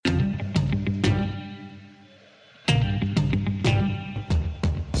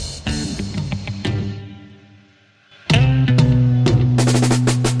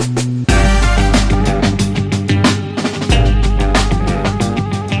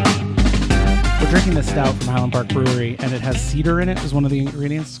drinking this stout from Highland Park Brewery, and it has cedar in it. Is one of the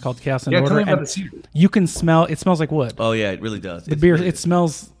ingredients. It's called Chaos and Order. Tell me about and the cedar. you can smell. It smells like wood. Oh yeah, it really does. The beer. It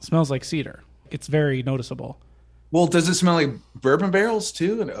smells like cedar. It's very noticeable. Well, does it smell like bourbon barrels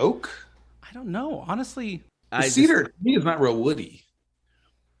too, and oak? I don't know. Honestly, cedar to me is not real woody.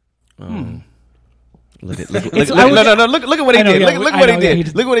 Look at what he did. Look what he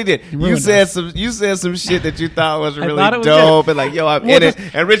did. Look what he did. You said some shit that you thought was really dope, and like, yo, I'm in it.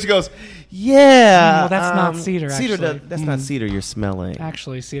 And Rich goes, yeah. Well, that's not cedar. That's not cedar. You're smelling.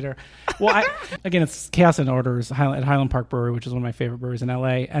 Actually, cedar. Well, again, it's Chaos and Orders at Highland Park Brewery, which is one of my favorite breweries in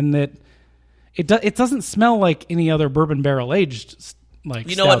LA, and it doesn't smell like any other bourbon barrel aged like.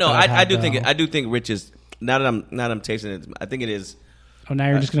 You know what? No, I do think Rich is. Now that I'm tasting it, I think it is. Oh, now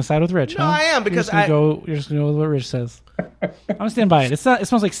you're just going to side with Rich, huh? No, I am, because you're just going to go with what Rich says. I'm going to stand by it. It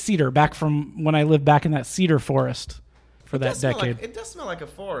smells like cedar back from when I lived back in that cedar forest for that decade. It does smell like a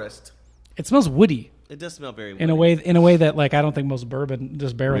forest. It smells woody. It does smell very woody. In a way that like I don't think most bourbon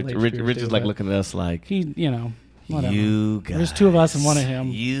just barrel aged. Rich is like looking at us like he, whatever. You guys. There's two of us and one of him.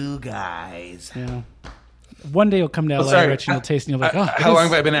 You guys. Yeah. One day you'll come to LA, Rich, and you'll taste, and you'll be like, how long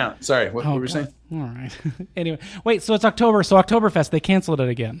have I been out? Sorry, what were you saying? All right. Anyway, wait, so it's October. So Oktoberfest, they canceled it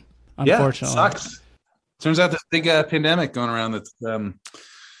again, unfortunately. Yeah, it sucks. Turns out this big pandemic going around that's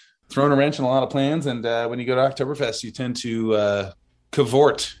throwing a wrench in a lot of plans, and when you go to Oktoberfest, you tend to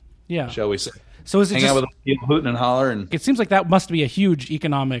cavort, shall we say. So is it hang out with people hooting and holler? And it seems like that must be a huge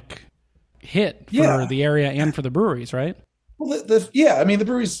economic hit for the area and for the breweries, right? Well, the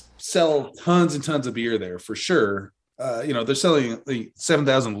breweries sell tons and tons of beer there for sure. They're selling 7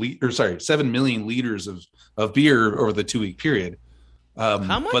 million liters of beer over the 2-week period.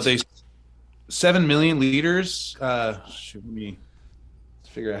 How much? 7 million liters. Let me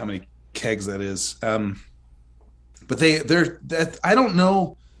figure out how many kegs that is. But I don't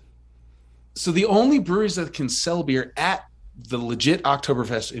know. So the only breweries that can sell beer at the legit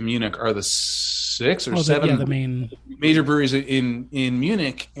Oktoberfest in Munich are the 6 or 7 the main major breweries in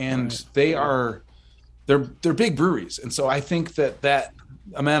Munich, and they're big breweries, and so I think that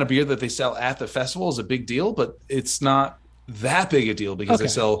amount of beer that they sell at the festival is a big deal, but it's not that big a deal because they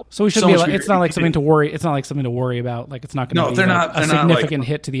sell. So we should be. It's not like something to worry. It's not like something to worry about. Like it's not going to be a significant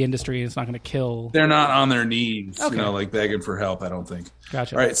hit to the industry. It's not going to kill. They're not on their knees, like begging for help. I don't think.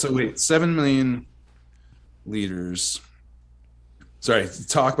 Gotcha. All right, so wait, 7 million liters. Sorry,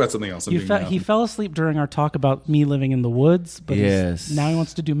 talk about something else. He fell asleep during our talk about me living in the woods, but now he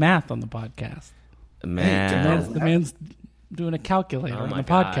wants to do math on the podcast. The man's doing a calculator on the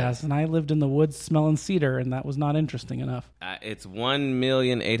podcast, and I lived in the woods smelling cedar, and that was not interesting enough. It's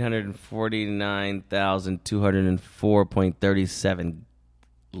 1,849,204.37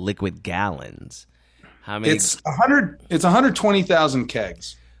 liquid gallons. How many? It's 100. It's 120,000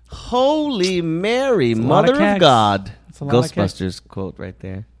 kegs. Holy Mary, Mother of God! Ghostbusters quote right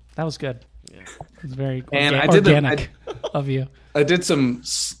there. That was good. Yeah. It was very organic of you. I did some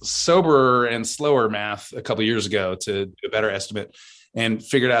soberer and slower math a couple years ago to do a better estimate, and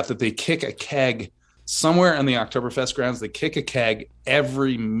figured out that they kick a keg somewhere on the Oktoberfest grounds. They kick a keg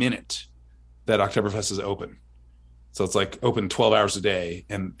every minute that Oktoberfest is open. So it's like open 12 hours a day,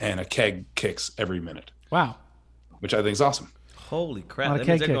 and a keg kicks every minute. Wow. Which I think is awesome. Holy crap. That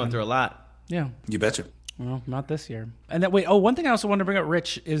means they're going through a lot. Yeah. You betcha. Well, not this year. And one thing I also wanted to bring up,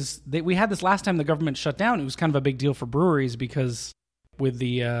 Rich, is that we had this last time the government shut down. It was kind of a big deal for breweries because with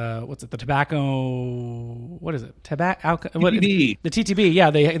the the tobacco, what is it? TTB. The TTB,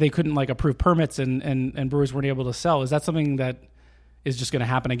 yeah, they couldn't like approve permits and brewers weren't able to sell. Is that something that is just going to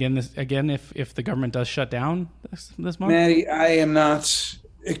happen again if the government does shut down this month? Maddie, I am not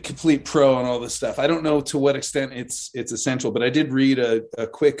a complete pro on all this stuff. I don't know to what extent it's essential, but I did read a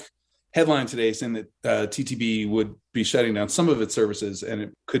quick headline today saying that TTB would be shutting down some of its services, and it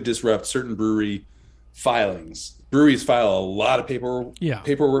could disrupt certain brewery filings. Breweries file a lot of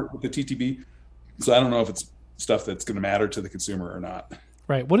paperwork with the TTB, so I don't know if it's stuff that's going to matter to the consumer or not.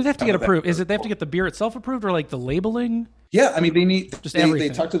 Right. What do they have to get approved? Is it they have to get the beer itself approved, or like the labeling? Yeah, I mean they need everything. They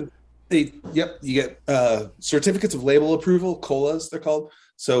talk to you get certificates of label approval, COLAs they're called.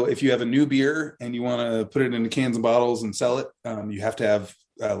 So if you have a new beer and you want to put it into cans and bottles and sell it, you have to have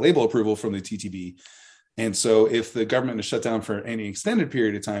label approval from the TTB. And so if the government is shut down for any extended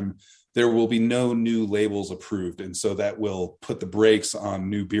period of time, there will be no new labels approved. And so that will put the brakes on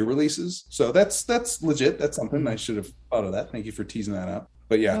new beer releases. So that's legit. That's something I should have thought of that. Thank you for teasing that out.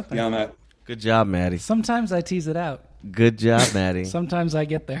 But yeah, beyond that. Good job, Maddie. Sometimes I tease it out. Good job, Maddie. Sometimes I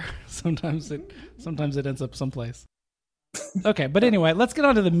get there. Sometimes it ends up someplace. Okay, but anyway, let's get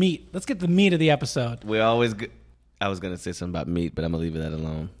on to the meat. Let's get the meat of the episode. We always get... I was going to say something about meat, but I'm going to leave that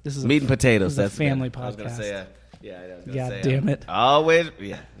alone. This is meat and potatoes. That's a family podcast. I was going to say, God damn it. Always,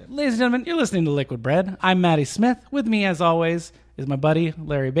 yeah. Ladies and gentlemen, you're listening to Liquid Bread. I'm Matty Smith. With me, as always, is my buddy,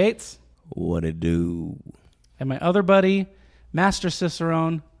 Larry Bates. What it do? And my other buddy, Master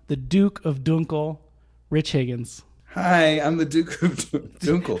Cicerone, the Duke of Dunkel, Rich Higgins. Hi, I'm the Duke of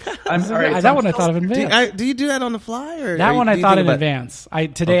Dunkel. I'm sorry. That one I thought of in advance. Do you do that on the fly? Or that one I thought in advance.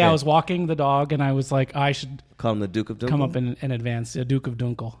 Today I was walking the dog, and I was like, I should call him the Duke of Dunkel. Come up in advance, the Duke of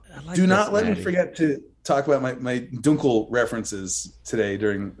Dunkel. Do not let me forget to talk about my Dunkel references today.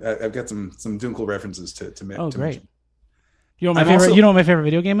 I've got some Dunkel references to make. Oh, great! Mention. You know what my favorite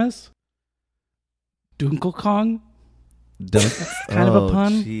video game is? Dunkel Kong. That's kind of a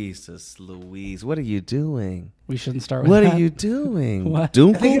pun. Jesus Louise, what are you doing? We shouldn't start with that. What are you doing? What?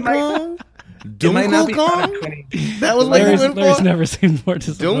 Dunkel Kong? Dunkel Kong? That was what you went for? Larry's never seen more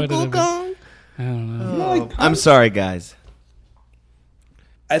disappointed. Dunkel Kong? I don't know. I'm sorry, guys.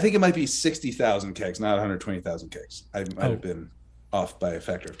 I think it might be 60,000 kegs, not 120,000 kegs. I might have been off by a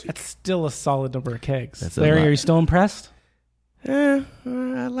factor of 2. That's still a solid number of kegs. Larry, are you still impressed? I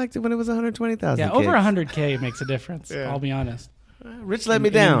liked it when it was 120,000. Yeah, over 100K makes a difference. Yeah. I'll be honest. Rich let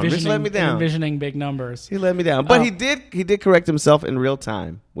me down. Envisioning big numbers. He let me down, but he did correct himself in real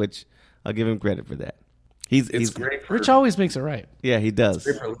time, which I'll give him credit for that. He's great. Rich always makes it right. Yeah, he does.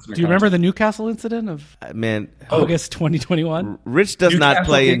 Do you remember the Newcastle incident of August 2021? Rich does not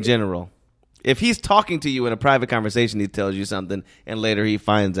play in general. If he's talking to you in a private conversation, he tells you something, and later he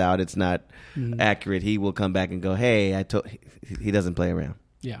finds out it's not accurate, he will come back and go, hey, he doesn't play around.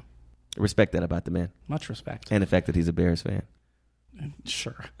 Yeah. Respect that about the man. Much respect. And the fact that he's a Bears fan.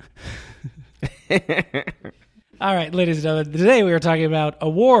 Sure. All right, ladies and gentlemen, today we are talking about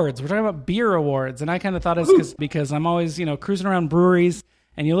awards. We're talking about beer awards, and I kind of thought it's because I'm always, cruising around breweries,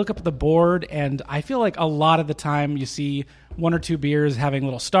 and you look up at the board, and I feel like a lot of the time you see one or two beers having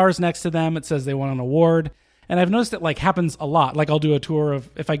little stars next to them. It says they won an award. And I've noticed it happens a lot. Like I'll do a tour of,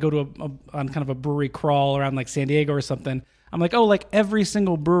 if I go to on kind of a brewery crawl around like San Diego or something, I'm like, every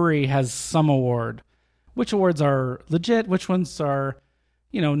single brewery has some award. Which awards are legit? Which ones are,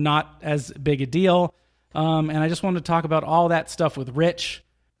 not as big a deal? And I just wanted to talk about all that stuff with Rich.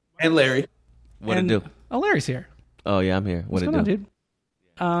 And Larry. What it do? Oh, Larry's here. Oh, yeah, I'm here. What's going on, dude?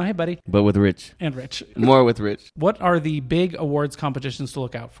 Hey, buddy. But with Rich. And Rich. More with Rich. What are the big awards competitions to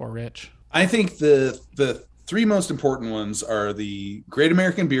look out for, Rich? I think the three most important ones are the Great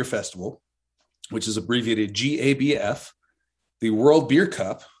American Beer Festival, which is abbreviated GABF, the World Beer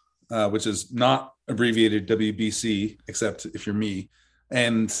Cup, which is not abbreviated WBC, except if you're me,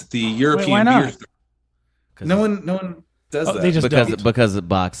 and the European Beer Star. No one does that. They just because of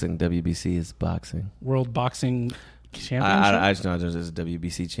boxing. WBC is boxing. World Boxing Championship? I just know there's a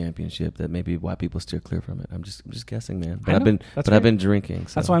WBC championship. That may be why people steer clear from it. I'm just guessing, man. But I've been drinking.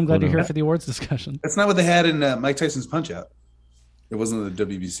 So that's why I'm glad you're here for the awards discussion. That's not what they had in Mike Tyson's Punch-Out. It wasn't the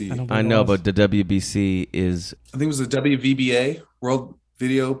WBC. I know, but the WBC is. I think it was the WVBA, World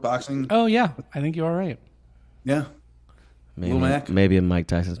Video Boxing. Oh yeah, I think you are right. Yeah. Maybe in Mike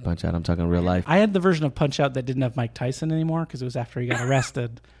Tyson's Punch-Out. I'm talking real life. I had the version of Punch-Out that didn't have Mike Tyson anymore because it was after he got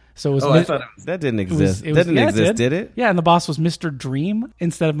arrested. So it was. I thought that didn't exist. That didn't exist, did it? Yeah, and the boss was Mr. Dream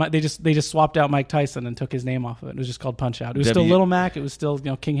instead of they just swapped out Mike Tyson and took his name off of it. It was just called Punch-Out. It was still Little Mac. It was still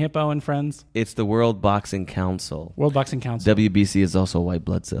King Hippo and friends. It's the World Boxing Council. World Boxing Council. WBC is also white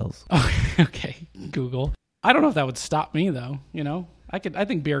blood cells. Oh, okay. Google. I don't know if that would stop me though. I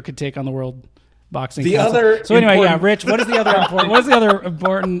think beer could take on the World Boxing Council. So anyway, Rich, what is the other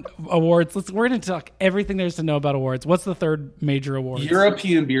important awards? We're going to talk everything there is to know about awards. What's the third major award?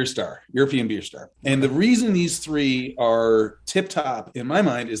 European Beer Star. And the reason these three are tip top in my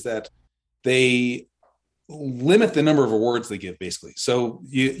mind is that they limit the number of awards they give, basically. So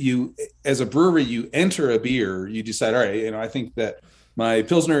you as a brewery, you enter a beer, you decide, all right, I think that my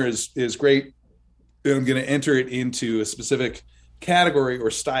Pilsner is great. I'm going to enter it into a specific category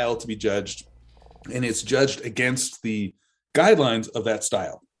or style to be judged. And it's judged against the guidelines of that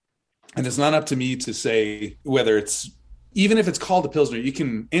style. And it's not up to me to say whether even if it's called a Pilsner, you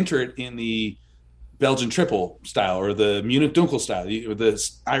can enter it in the Belgian triple style or the Munich Dunkel style or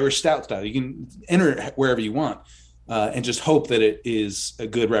the Irish stout style. You can enter it wherever you want and just hope that it is a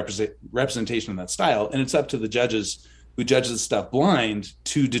good representation of that style. And it's up to the judges who judge the stuff blind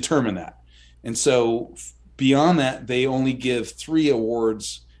to determine that. And so beyond that, they only give 3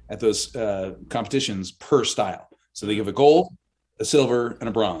 awards at those competitions per style. So they give a gold, a silver, and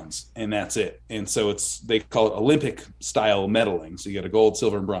a bronze, and that's it. And so they call it Olympic style medaling. So you get a gold,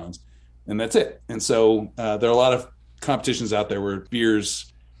 silver, and bronze, and that's it. And so there are a lot of competitions out there where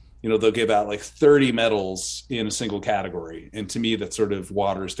beers they'll give out like 30 medals in a single category, and to me that sort of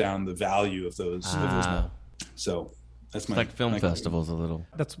waters down the value of those medals. So that's it's like film festivals a little.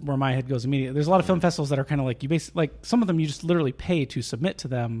 That's where my head goes immediately. There's a lot of film festivals that are kind of like, you basically, like, some of them you just literally pay to submit to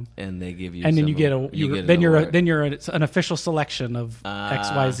them, and they give you, and then you're an official selection of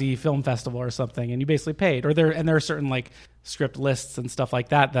XYZ film festival or something, and you basically paid. Or there are certain like script lists and stuff like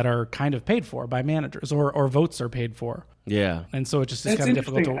that are kind of paid for by managers, or votes are paid for. Yeah, and so it just is kind of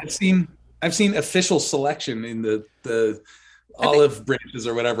difficult to. I've seen official selection in the olive branches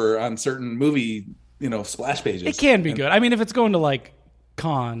or whatever on certain movie splash pages. It can be good. I mean, if it's going to like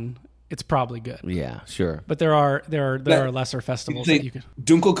Cannes, it's probably good. Yeah, sure. But there are lesser festivals that you could.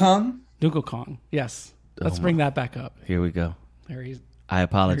 Dunkelkong, yes. Let's bring that back up. Here we go. I Very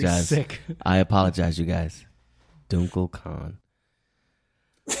apologize. sick. I apologize, you guys. Dunkelkong.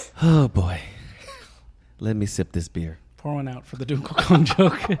 Oh boy. Let me sip this beer. Pour one out for the Dunkelkong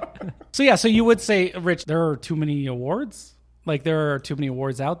joke. So you would say, Rich, there are too many awards? Like, there are too many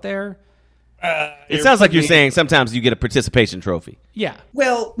awards out there? It sounds like you're saying sometimes you get a participation trophy. Yeah.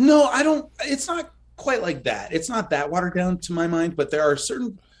 Well, no, I don't. It's not quite like that. It's not that watered down to my mind, but there are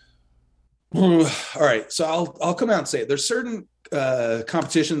certain. All right, so I'll come out and say it. There's certain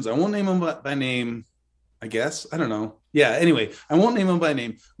competitions. I won't name them by name. I guess, I don't know. Yeah. Anyway, I won't name them by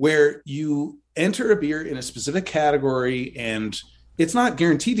name, where you enter a beer in a specific category, and it's not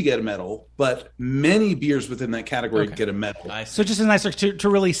guaranteed to get a medal, but many beers within that category get a medal. So just a nice to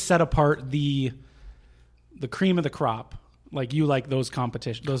really set apart the cream of the crop. Like, you like those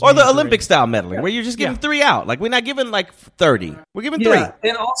competitions, or the Olympic style medaling, where you're just giving 3 out. Like, we're not giving like 30. We're giving 3.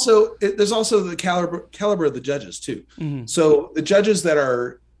 And also, there's also the caliber of the judges too. Mm-hmm. So the judges that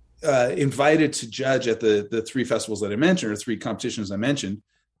are invited to judge at the 3 festivals that I mentioned, or 3 competitions I mentioned,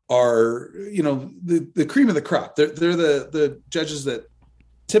 are the cream of the crop. They're the judges that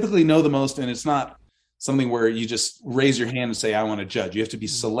typically know the most, and it's not something where you just raise your hand and say, I want to judge. You have to be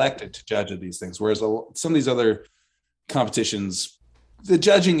selected to judge at these things. Whereas some of these other competitions, the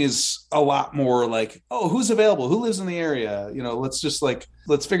judging is a lot more like, oh, who's available, who lives in the area,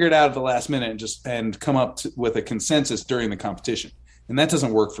 let's figure it out at the last minute and come up with a consensus during the competition. And that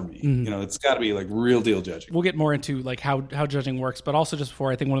doesn't work for me. Mm-hmm. It's got to be like real deal judging. We'll get more into like how judging works, but also just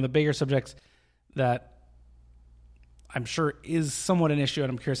before, I think one of the bigger subjects that I'm sure is somewhat an issue, and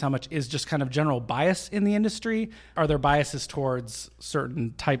I'm curious how much, is just kind of general bias in the industry. Are there biases towards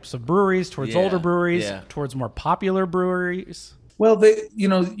certain types of breweries, towards older breweries, towards more popular breweries? Well, you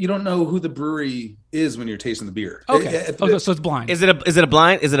don't know who the brewery is when you're tasting the beer. Okay. So it's blind. Is it a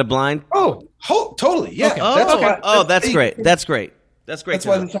blind? Is it a blind? Oh, totally. Yeah. Okay. That's great. That's great. That's great. That's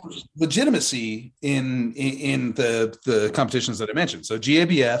why there's so much legitimacy in the competitions that I mentioned. So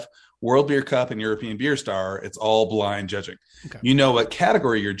GABF, World Beer Cup, and European Beer Star, it's all blind judging. Okay. You know what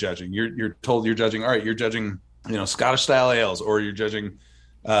category you're judging. You're told you're judging. All right, you're judging, Scottish style ales, or you're judging,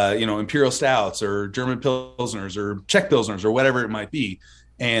 imperial stouts, or German pilsners, or Czech pilsners, or whatever it might be.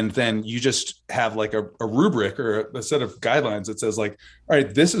 And then you just have like a rubric or a set of guidelines that says like, all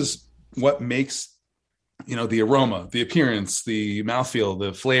right, this is what makes the aroma, the appearance, the mouthfeel,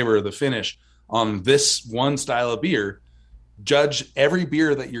 the flavor, the finish on this one style of beer. Judge every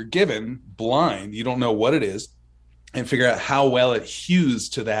beer that you're given blind. You don't know what it is, and figure out how well it hews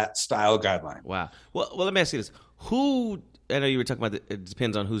to that style guideline. Wow. Well, let me ask you this. I know you were talking about it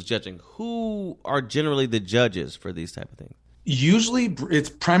depends on who's judging. Who are generally the judges for these type of things? Usually it's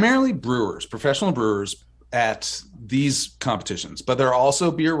primarily brewers, professional brewers at these competitions, but there are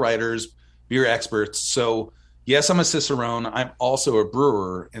also beer writers, beer experts. So yes, I'm a Cicerone. I'm also a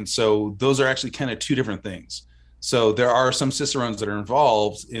brewer. And so those are actually kind of 2 different things. So there are some Cicerones that are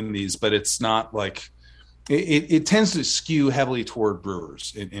involved in these, but it's not like it tends to skew heavily toward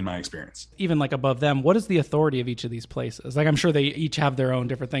brewers in my experience. Even like above them, what is the authority of each of these places? Like, I'm sure they each have their own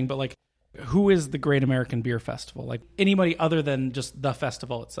different thing, but like, who is the Great American Beer Festival? Like, anybody other than just the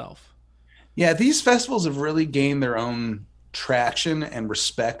festival itself? Yeah, these festivals have really gained their own traction and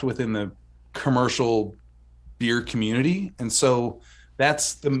respect within the commercial beer community. And so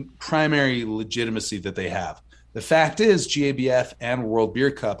that's the primary legitimacy that they have. The fact is, GABF and World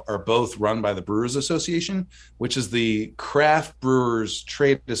Beer Cup are both run by the Brewers Association, which is the craft brewers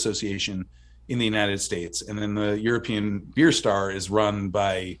trade association in the United States. And then the European Beer Star is run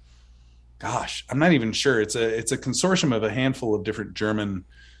by, I'm not even sure. It's a consortium of a handful of different German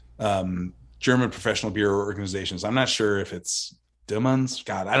professional beer organizations. I'm not sure if it's Demons.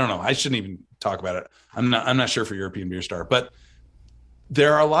 I don't know. I shouldn't even talk about it. I'm not sure for European Beer Star, but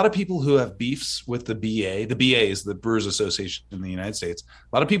there are a lot of people who have beefs with the BA. The BA is the Brewers Association in the United States.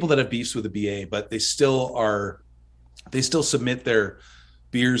 A lot of people that have beefs with the BA, but they still submit their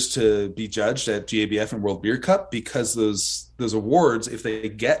beers to be judged at GABF and World Beer Cup because those awards, if they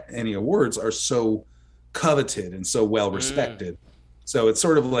get any awards, are so coveted and so well respected. So it's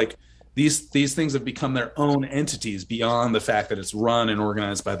sort of like these things have become their own entities beyond the fact that it's run and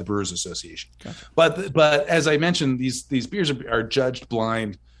organized by the Brewers Association. Gotcha. But as I mentioned, these beers are judged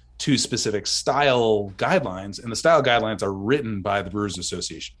blind to specific style guidelines, and the style guidelines are written by the Brewers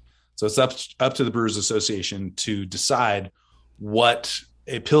Association. So it's up to the Brewers Association to decide what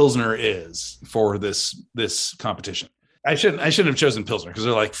a Pilsner is for this competition. I shouldn't have chosen Pilsner because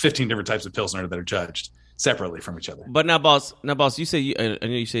there are like 15 different types of Pilsner that are judged separately from each other. But now, boss, you say I know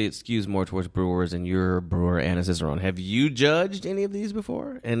you say it skews more towards brewers, and you're a brewer and a Cicerone. Have you judged any of these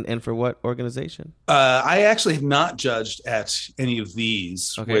before, and for what organization? I actually have not judged at any of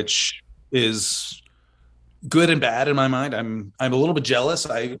these, which is good and bad in my mind. I'm a little bit jealous.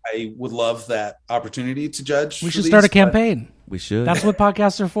 I would love that opportunity to judge. We should start a campaign. We should. That's what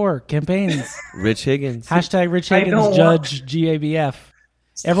podcasts are for. Campaigns. Rich Higgins. Hashtag Rich Higgins judge GABF.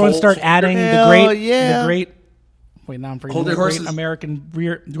 Everyone start adding the great. Wait, now I'm forgetting the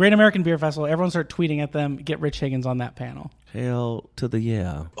Great American Beer Festival. Everyone start tweeting at them. Get Rich Higgins on that panel. Hail to the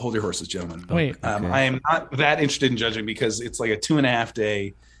yeah. Hold your horses, gentlemen. Wait, I am not that interested in judging because it's like a 2.5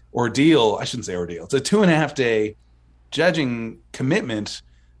 day ordeal. I shouldn't say ordeal. It's a 2.5 day judging commitment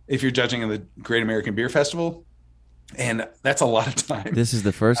if you're judging in the Great American Beer Festival. And that's a lot of time. This is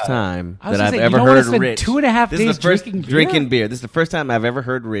the first time that I've ever heard Rich. 2.5 days drinking beer. This is the first time I've ever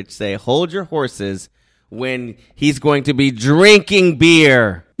heard Rich say, hold your horses when he's going to be drinking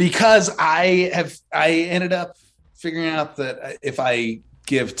beer. Because I ended up figuring out that if I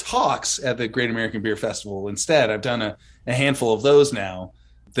give talks at the Great American Beer Festival instead, I've done a handful of those now,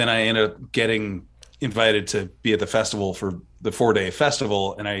 then I ended up getting invited to be at the festival for the 4-day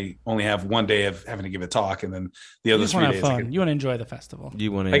festival, and I only have 1 day of having to give a talk, and then the other 3 days. Fun. You want to enjoy the festival.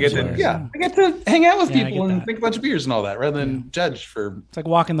 I get to hang out with people and drink a bunch of beers and all that, rather than judge for. It's like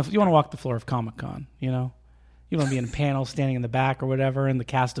you want to walk the floor of Comic-Con, you know. You want to be in a panel, standing in the back or whatever, and the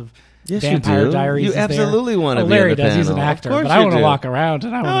cast of Vampire Diaries. You absolutely want to be Larry on the does. panel. He's an actor, but I want to walk around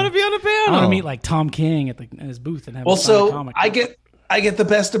and I want to be on a panel. I want to meet like Tom King at his booth and have a comic. I get the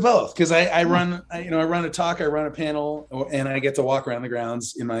best of both because I run a talk, I run a panel, and I get to walk around the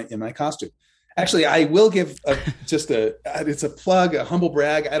grounds in my costume. Actually, I will give it's a plug, a humble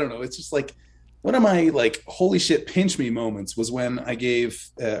brag. I don't know. It's just like one of my like holy shit pinch me moments was when I gave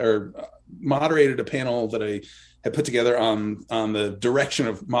or moderated a panel that I had put together on the direction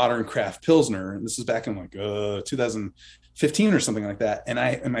of modern craft Pilsner. And this is back in like 2015 or something like that.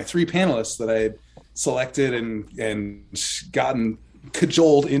 And my 3 panelists that I had selected and gotten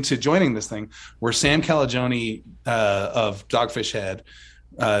cajoled into joining this thing were Sam Calagione of Dogfish Head,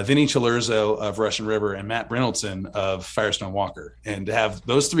 Vinny Chilurzo of Russian River, and Matt Brynildson of Firestone Walker. And to have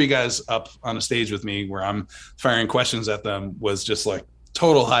those 3 guys up on a stage with me where I'm firing questions at them was just like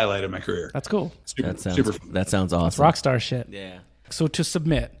total highlight of my career. That's cool. That sounds awesome. That's rock star shit. Yeah. So to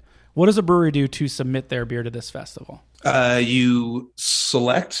submit, what does a brewery do to submit their beer to this festival? You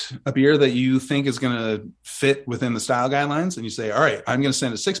select a beer that you think is going to fit within the style guidelines, and you say, all right, I'm going to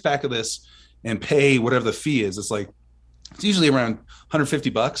send a 6-pack of this and pay whatever the fee is. It's usually around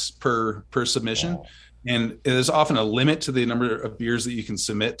 $150 per submission. Wow. And there's often a limit to the number of beers that you can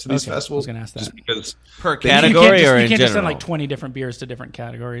submit to these festivals. I was going to ask that. Just because per category or in general? You can't just send like 20 different beers to different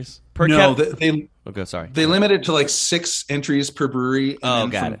categories. They limit it to like 6 entries per brewery.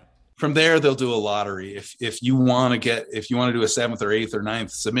 And got it. From there, they'll do a lottery. If you want to do a 7th or 8th or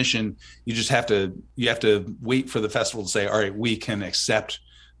 9th submission, you have to wait for the festival to say, all right, we can accept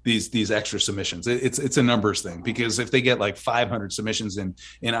these extra submissions. It's a numbers thing, because if they get like 500 submissions in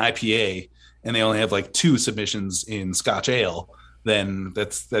IPA and they only have like 2 submissions in Scotch Ale, then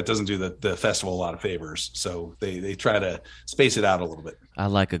that doesn't do the festival a lot of favors. So they try to space it out a little bit. I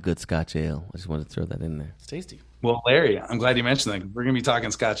like a good Scotch Ale. I just wanted to throw that in there. It's tasty. Well, Larry, I'm glad you mentioned that. We're going to be talking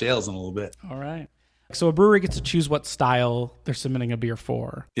Scotch ales in a little bit. All right. So a brewery gets to choose what style they're submitting a beer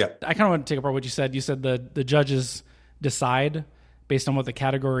for. Yeah. I kind of want to take apart what you said. You said the judges decide based on what the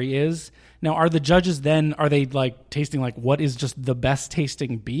category is. Now, are the judges then, are they like tasting like what is just the best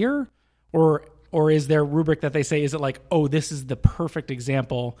tasting beer? Or is there a rubric that they say, is it like, oh, this is the perfect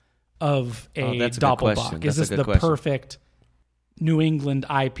example of a Doppelbock? Is this the perfect New England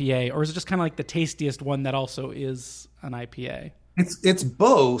IPA, or is it just kind of like the tastiest one that also is an IPA? It's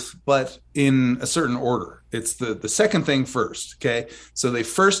both, but in a certain order. It's the second thing first. Okay, so they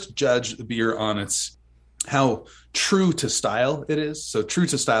first judge the beer on its how true to style it is. So true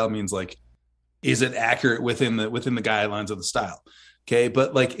to style means like, is it accurate within the guidelines of the style? Okay,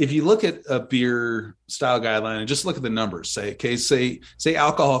 but like if you look at a beer style guideline and just look at the numbers, say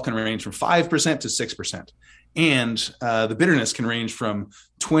alcohol can range from 5% to 6%, and the bitterness can range from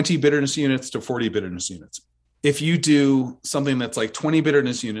 20 bitterness units to 40 bitterness units. If you do something that's like 20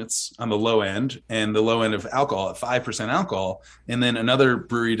 bitterness units on the low end and the low end of alcohol at 5% alcohol, and then another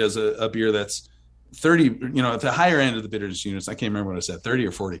brewery does a beer that's 30, at the higher end of the bitterness units, I can't remember what I said, 30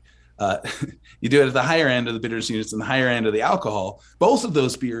 or 40. You do it at the higher end of the bitterness units and the higher end of the alcohol. Both of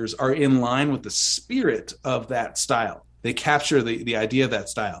those beers are in line with the spirit of that style. They capture the idea of that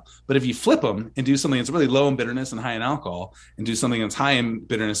style. But if you flip them and do something that's really low in bitterness and high in alcohol, and do something that's high in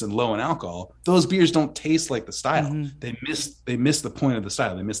bitterness and low in alcohol, those beers don't taste like the style. Mm-hmm. They miss the point of the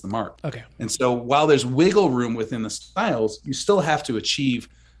style. They miss the mark. Okay. And so while there's wiggle room within the styles, you still have to achieve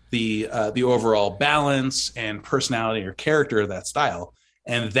the overall balance and personality or character of that style.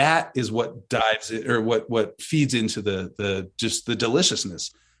 And that is what what feeds into the deliciousness.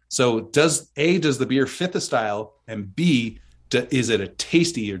 So does the beer fit the style, and B, is it a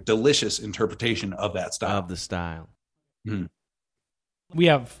tasty or delicious interpretation of that style? Of the style. Mm-hmm. We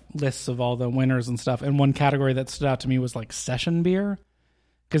have lists of all the winners and stuff, and one category that stood out to me was like session beer,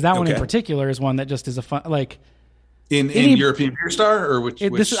 because that one in particular is one that just is a fun, like in European Beer Star, or which?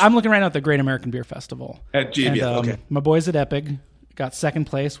 I'm looking right now at the Great American Beer Festival at GABF. Okay, my boys at Epic got second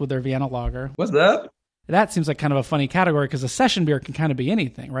place with their Vienna Lager. What's that? That seems like kind of a funny category because a session beer can kind of be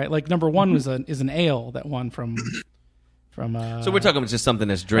anything, right? Like number one is an ale that won from. So we're talking about just something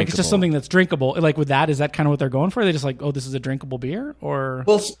that's drinkable. Like it's just something that's drinkable. Like with that, is that kind of what they're going for? Are they just like, oh, this is a drinkable beer, or?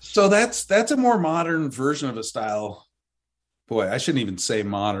 Well, so that's a more modern version of a style. Boy, I shouldn't even say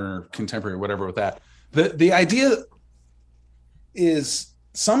modern or contemporary or whatever with that. The idea is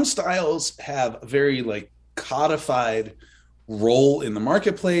some styles have very like codified role in the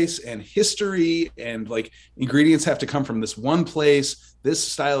marketplace and history, and like ingredients have to come from this one place. This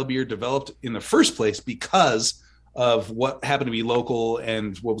style of beer developed in the first place because of what happened to be local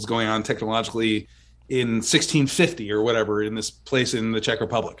and what was going on technologically in 1650 or whatever in this place in the Czech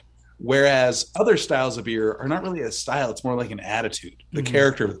Republic. Whereas other styles of beer are not really a style, it's more like an attitude, the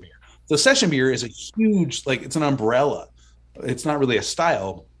character of the beer. So session beer is a huge, like it's an umbrella. It's not really a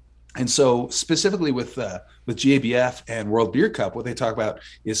style. And so specifically with GABF and World Beer Cup, what they talk about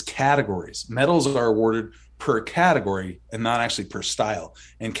is categories. Medals are awarded per category and not actually per style.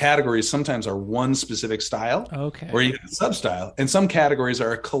 And categories sometimes are one specific style, or even a sub-style. And some categories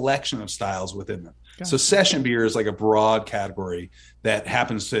are a collection of styles within them. Gotcha. So session beer is like a broad category that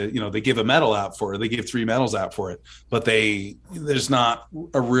happens to, they give a medal out for it. They give 3 medals out for it, but there's not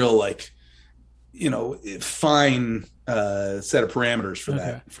a real like, fine set of parameters for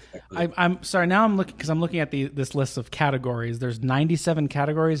that. I'm sorry. Now I'm looking at this list of categories. There's 97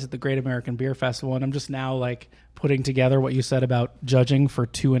 categories at the Great American Beer Festival, and I'm just now like putting together what you said about judging for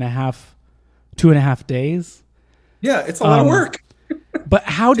 2.5 days. Yeah, it's a lot of work. But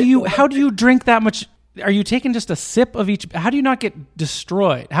how do you drink that much? Are you taking just a sip of each? How do you not get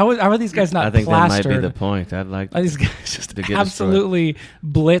destroyed? How are these guys not plastered? I think that might be the point. I'd like these guys just to get absolutely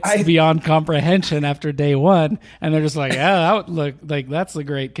blitzed beyond comprehension after day one, and they're just like, yeah, that would look like that's a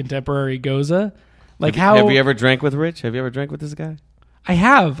great contemporary Goza. Like have you ever drank with Rich? Have you ever drank with this guy? I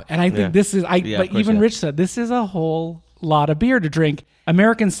have, and I think this is. But even Rich said this is a whole lot of beer to drink.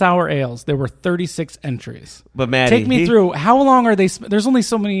 American sour ales. There were 36 entries. But Maddie, take me through. How long are they? There's only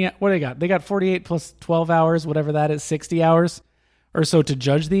so many. What do they got? They got 48 plus 12 hours, whatever that is, 60 hours or so to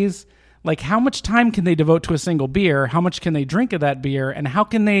judge these. Like, how much time can they devote to a single beer? How much can they drink of that beer? And how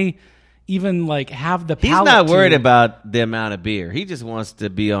can they even like have the palate? He's not worried about the amount of beer. He just wants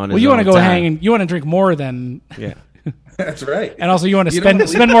to be on his own. Well, you want to go time. hang and you want to drink more than That's right. And also you want to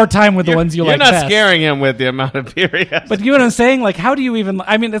spend more time with the ones you like best. You're not scaring him with the amount of beer he has. But you know what I'm saying? Like, how do you even...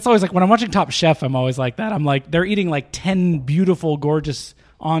 I mean, it's always like when I'm watching Top Chef, I'm always like that. I'm like, they're eating like 10 beautiful, gorgeous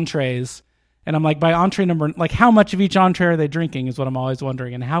entrees. And I'm like, by entree number... Like, how much of each entree are they drinking is what I'm always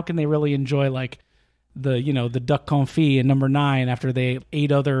wondering. And how can they really enjoy like the duck confit in number 9 after they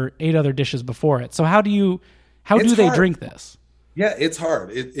ate other dishes before it? So how do they drink this? Yeah, it's hard.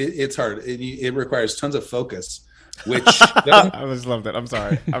 It's hard. It requires tons of focus. Which I just loved it. I'm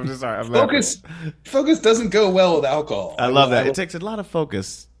sorry. I'm just sorry. Focus doesn't go well with alcohol. I love that. It takes a lot of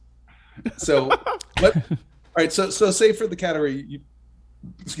focus. So, all right. So say for the category,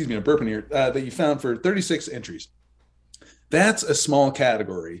 excuse me, I'm burping here. That you found for 36 entries. That's a small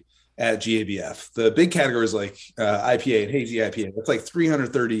category at GABF. The big categories like IPA and hazy IPA. That's like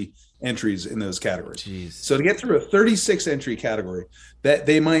 330 entries in those categories. Jeez. So to get through a 36 entry category, that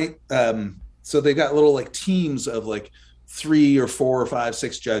they might. So they've got little like teams of like 3 or 4 or 5,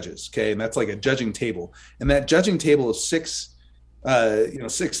 6 judges. Okay. And that's like a judging table. And that judging table of 6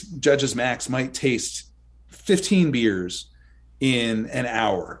 6 judges max might taste 15 beers in an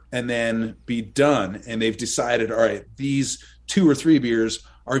hour and then be done. And they've decided, all right, these 2 or 3 beers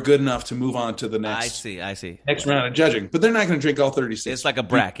are good enough to move on to the next. I see. Next round of judging, but they're not going to drink all 36. It's like a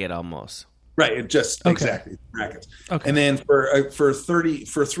bracket almost. Right. It just exactly brackets. Okay. And then for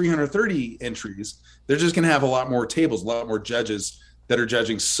 330 entries, they're just going to have a lot more tables, a lot more judges that are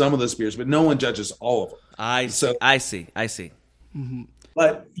judging some of those beers, but no one judges all of them. I see. Mm-hmm.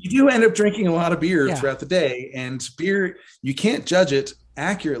 But you do end up drinking a lot of beer throughout the day, and beer, you can't judge it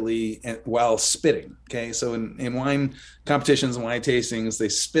accurately while spitting. Okay. So in wine competitions and wine tastings, they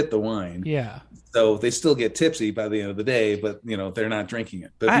spit the wine. Yeah. So they still get tipsy by the end of the day, but they're not drinking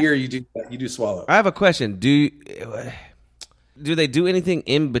it. But beer, you do swallow. I have a question. Do they do anything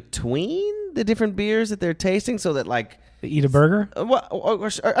in between the different beers that they're tasting so that like they eat a burger?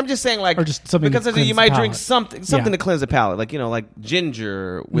 Or I'm just saying like, or just something because you might drink something to cleanse the palate, like like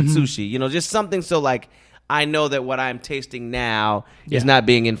ginger with sushi. Just something so like I know that what I'm tasting now is not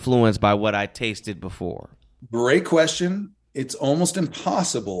being influenced by what I tasted before. Great question. It's almost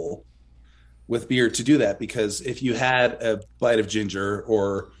impossible with beer to do that, because if you had a bite of ginger,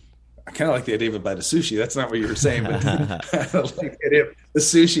 or I kind of like the idea of a bite of sushi. That's not what you were saying, but I like the idea of the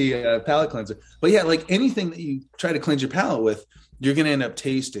sushi palate cleanser. But yeah, like anything that you try to cleanse your palate with, you're going to end up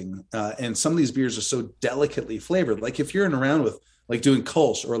tasting. And some of these beers are so delicately flavored. Like if you're in around with like doing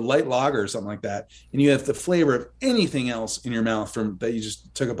Kolsch or light lager or something like that, and you have the flavor of anything else in your mouth from that you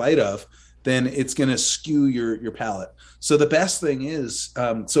just took a bite of, then it's going to skew your palate. So the best thing is,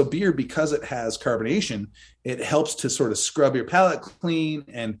 so beer, because it has carbonation, it helps to sort of scrub your palate clean,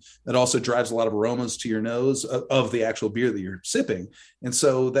 and it also drives a lot of aromas to your nose of the actual beer that you're sipping. And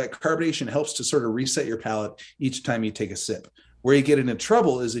so that carbonation helps to sort of reset your palate each time you take a sip. Where you get into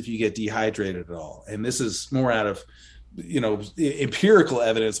trouble is if you get dehydrated at all. And this is more out of, empirical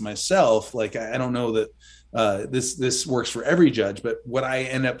evidence myself. Like, I don't know that this works for every judge, but what I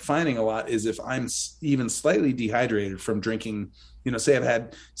end up finding a lot is if I'm even slightly dehydrated from drinking, say I've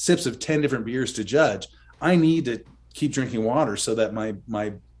had sips of 10 different beers to judge, I need to keep drinking water so that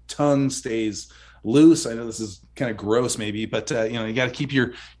my tongue stays loose. I know this is kind of gross maybe, but you got to keep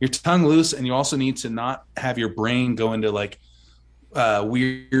your tongue loose, and you also need to not have your brain go into like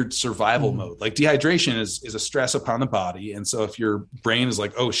weird survival mode. Like dehydration is a stress upon the body, and so if your brain is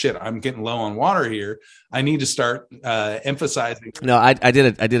like, oh shit, I'm getting low on water here, I need to start emphasizing. No, I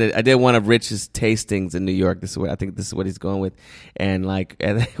did one of Rich's tastings in New York. This is what he's going with, and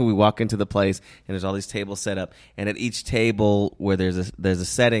we walk into the place, and there's all these tables set up, and at each table where there's a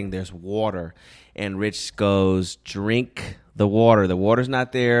setting, there's water, and Rich goes, drink the water. The water's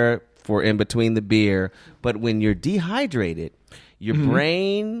not there for in between the beer, but when you're dehydrated, your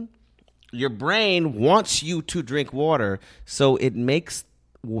brain wants you to drink water, so it makes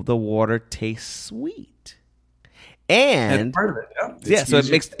the water taste sweet. And that's part of it. So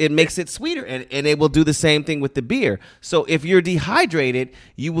it makes it sweeter, and it will do the same thing with the beer. So if you're dehydrated,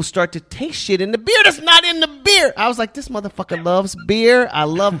 you will start to taste shit in the beer that's not in the beer. I was like, this motherfucker loves beer. I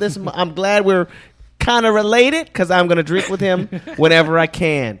love this. I'm glad we're kind of related, because I'm going to drink with him whenever I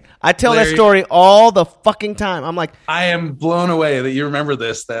can. I tell that story all the fucking time. I'm like, I am blown away that you remember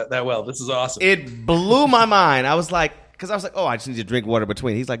this that well. This is awesome. It blew my mind. I was like, oh, I just need to drink water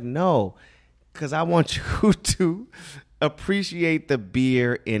between. He's like, no, because I want you to appreciate the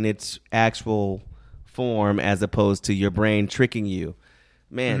beer in its actual form as opposed to your brain tricking you.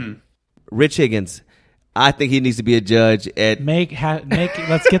 Man, Rich Higgins, I think he needs to be a judge at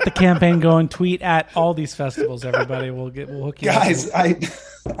let's get the campaign going. Tweet at all these festivals, everybody. We'll hook you guys up.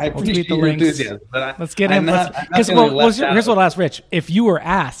 I appreciate your enthusiasm, but let's get him. Here's what I'll ask Rich. If you were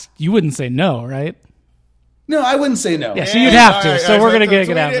asked, you wouldn't say no, right? No, I wouldn't say no. Yeah, so you'd have to. So we're gonna get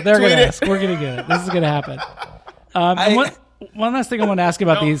it out. They're gonna ask. We're gonna get it. This is gonna happen. One last thing I wanted to ask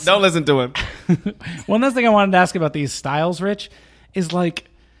about these. Don't listen to him. One last thing I wanted to ask about these styles, Rich, is like,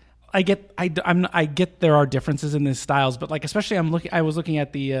 I get there are differences in these styles, but like especially I was looking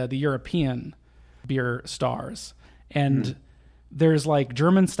at the European beer stars, and there's like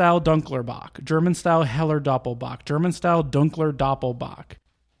German style Dunkler German style Heller Doppelbock, German style Dunkler Doppelbock.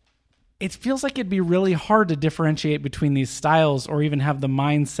 It feels like it'd be really hard to differentiate between these styles, or even have the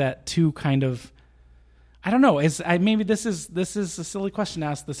mindset to kind of, I don't know. Maybe this is a silly question to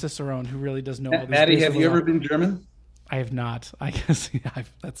ask the Cicerone, who really does know all these. Maddie, have you ever been German? I have not. I guess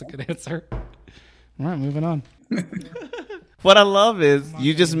that's a good answer. All right, moving on. What I love is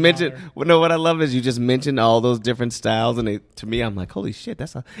you just mentioned. Well, no, what I love is you just mentioned all those different styles, and to me, I'm like, holy shit,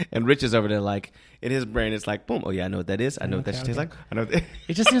 that's. And Rich is over there like in his brain, it's like, boom, oh yeah, I know what that is. I know what that tastes like. I know.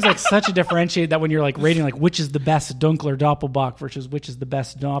 It just seems like such a differentiate that when you're like rating like which is the best Dunkler Doppelbock versus which is the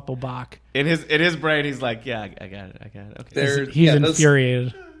best Doppelbock. In his brain, he's like, yeah, I got it. Okay. He's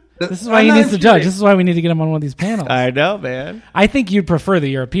infuriated. This is why he needs to judge. This is why we need to get him on one of these panels. I know, man. I think you'd prefer the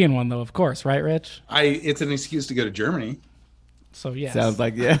European one, though, of course, right, Rich? It's an excuse to go to Germany. So, yes. Sounds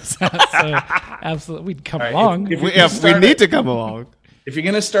like yes. So, absolutely. We'd come along. If we need to come along. If you're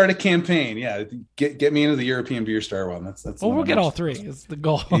going to start a campaign, get me into the European Beer Star one. That's well, we'll get all three. It's the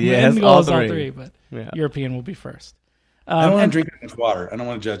goal. Yes, the goal is all three, but European will be first. I don't want to drink that much water. I don't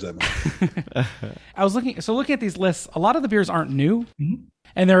want to judge that much. I was looking at these lists. A lot of the beers aren't new. Mm-hmm.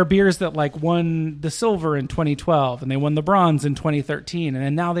 And there are beers that like won the silver in 2012 and they won the bronze in 2013. And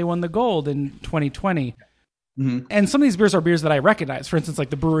then now they won the gold in 2020. Mm-hmm. And some of these beers are beers that I recognize. For instance, like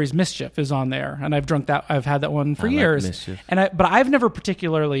the brewery's Mischief is on there, and I've drunk that. I've had that one for years, but I've never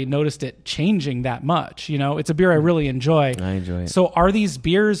particularly noticed it changing that much. You know, it's a beer I really enjoy. I enjoy it. So, are these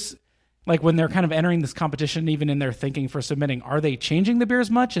beers like when they're kind of entering this competition, even in their thinking for submitting, are they changing the beers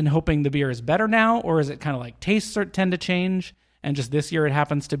much and hoping the beer is better now, or is it kind of like tastes tend to change, and just this year it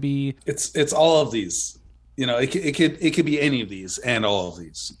happens to be? It's all of these. You know, it could be any of these and all of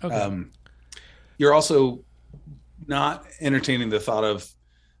these. Okay. You're also not entertaining the thought of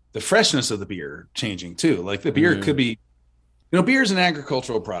the freshness of the beer changing too. Like the beer could be, you know, beer is an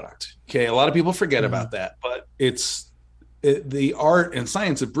agricultural product. Okay. A lot of people forget about that, but the art and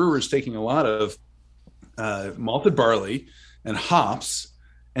science of brewers taking a lot of malted barley and hops,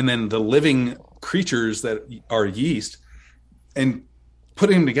 and then the living creatures that are yeast, and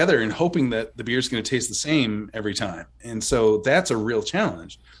putting them together and hoping that the beer is going to taste the same every time. And so that's a real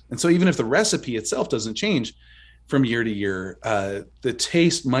challenge. And so even if the recipe itself doesn't change from year to year, the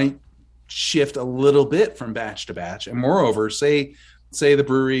taste might shift a little bit from batch to batch. And moreover, say the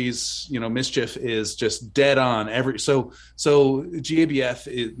brewery's, you know, Mischief is just dead on so GABF,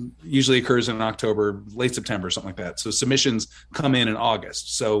 it usually occurs in October, late September, something like that. So submissions come in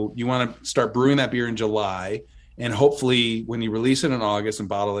August. So you want to start brewing that beer in July, and hopefully when you release it in August and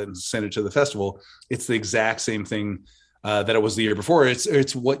bottle it and send it to the festival, it's the exact same thing that it was the year before.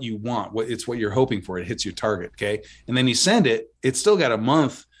 It's what you want. It's what you're hoping for. It hits your target. Okay. And then you send it, it's still got a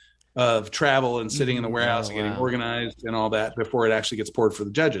month of travel and sitting in the warehouse and getting organized and all that before it actually gets poured for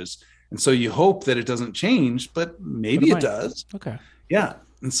the judges. And so you hope that it doesn't change, but maybe it does. Okay. Yeah.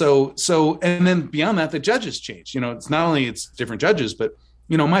 And so, and then beyond that, the judges change. You know, it's not only it's different judges, but,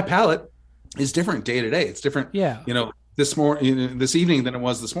 you know, my palate is different day to day. It's different, you know, this evening than it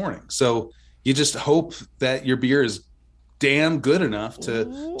was this morning. So you just hope that your beer is damn good enough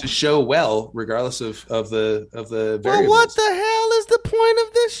to show well, regardless of the variables. Well, what the hell is the point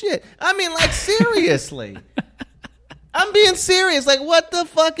of this shit? I mean, like, seriously. I'm being serious. Like, what the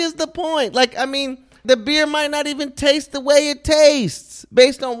fuck is the point? Like, I mean, the beer might not even taste the way it tastes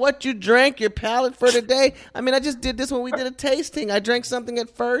based on what you drank, your palate for the day. I mean, I just did this when we did a tasting. I drank something at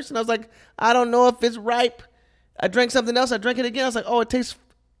first, and I was like, I don't know if it's ripe. I drank something else. I drank it again. I was like, oh, it tastes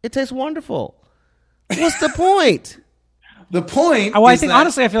wonderful. What's the point? The point. I think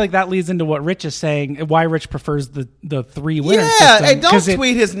honestly, I feel like that leads into what Rich is saying. Why Rich prefers the 3 winners. Yeah, system, and don't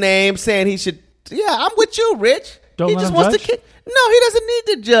tweet his name saying he should. Yeah, I'm with you, Rich. He just wants to kick. No, he doesn't need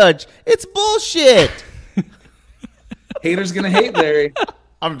to judge. It's bullshit. Haters gonna hate, Larry.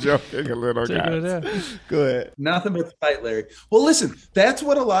 I'm joking a little, guys. Go ahead. Nothing but fight, Larry. Well, listen, that's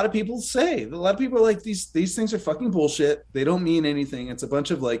what a lot of people say. A lot of people are like, these things are fucking bullshit. They don't mean anything. It's a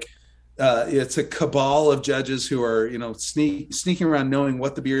bunch of like. It's a cabal of judges who are, you know, sneaking around knowing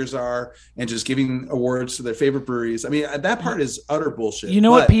what the beers are and just giving awards to their favorite breweries. I mean, that part is utter bullshit. You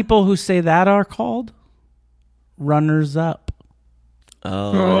know what people who say that are called? Runners up.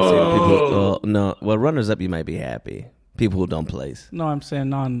 No. Well, runners up, you might be happy. People who don't place. No, I'm saying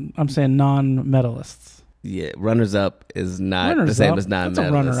non-medalists. Yeah, runners up is not the same as non-medalists. That's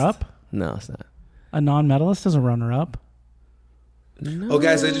a runner up. No, it's not. A non-medalist is a runner up. No. Oh,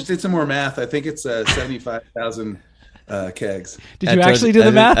 guys, I just did some more math. I think it's 75,000 kegs. Did you actually do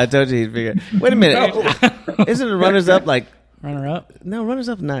the math? I told you he'd figure it. Wait a minute. No. Isn't a runners-up like... Runner-up? No,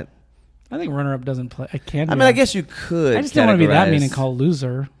 runners-up not... I think runner-up doesn't play. I mean, I guess you could. I just don't want to be that mean and call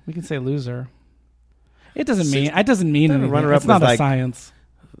loser. We can say loser. It doesn't mean anything. Runner-up it's not a science.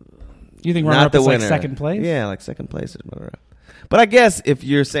 You think runner-up is like second place? Yeah, like second place is runner-up. But I guess if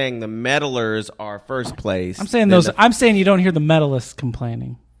you're saying the medalers are first place, I'm saying you don't hear the medalists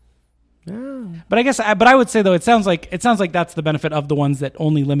complaining. But I guess, but I would say though, it sounds like that's the benefit of the ones that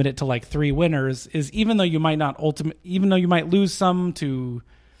only limit it to like 3 winners. Is even though you might lose some to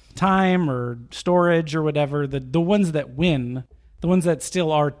time or storage or whatever, the ones that win, the ones that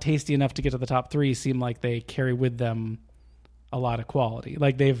still are tasty enough to get to the top 3, seem like they carry with them a lot of quality.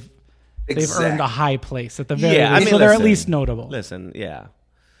 Like they've earned a high place at the very least, so they're at least notable. Listen, yeah.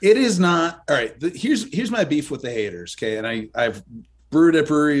 It is not all right. Here's my beef with the haters. Okay, and I've brewed at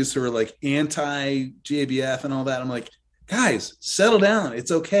breweries who are like anti GABF and all that. I'm like, guys, settle down.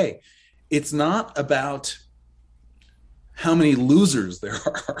 It's okay. It's not about how many losers there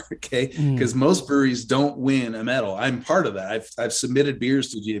are. Okay, because most breweries don't win a medal. I'm part of that. I've submitted beers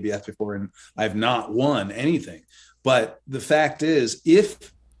to GABF before and I've not won anything. But the fact is,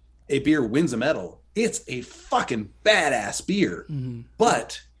 if a beer wins a medal, it's a fucking badass beer.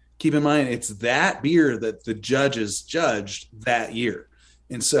 But keep in mind, it's that beer that the judges judged that year.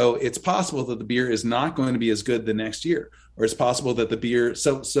 And so it's possible that the beer is not going to be as good the next year, or it's possible that the beer,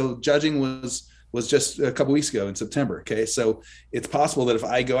 so judging was just a couple weeks ago in September. Okay. So it's possible that if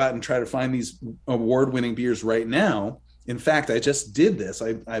I go out and try to find these award-winning beers right now, in fact, I just did this.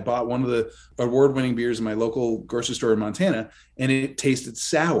 I bought one of the award-winning beers in my local grocery store in Montana, and it tasted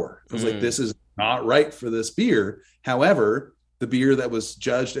sour. I was like, this is not right for this beer. However, the beer that was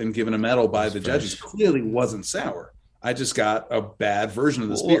judged and given a medal by the judges clearly wasn't sour. I just got a bad version of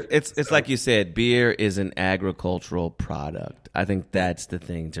this beer. It's like you said, beer is an agricultural product. I think that's the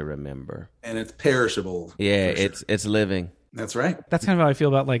thing to remember. And it's perishable. Yeah, it's living. That's right. That's kind of how I feel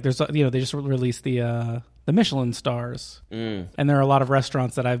about like there's they just released the Michelin stars, and there are a lot of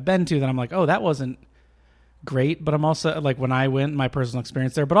restaurants that I've been to that I'm like, oh, that wasn't great, but I'm also like, when I went, my personal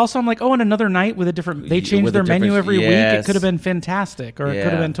experience there, but also I'm like, oh, and another night with a different, they changed their menu every week. It could have been fantastic, or it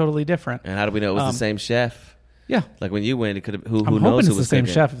could have been totally different. And how do we know it was the same chef? Yeah, like when you went, it could have. Who I'm knows? hoping Who it's was the same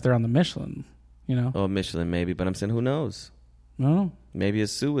cooking? chef if they're on the Michelin. Oh, Michelin maybe, but I'm saying who knows? No, maybe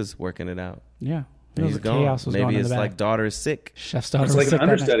his Sue is working it out. Yeah, he's gone. Chaos was maybe going in his the back. like daughter is sick. Chef's daughter It's was like sick an that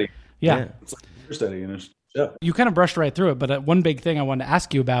night. understudy. Yeah. It's like an understudy in a show. You kind of brushed right through it, but one big thing I wanted to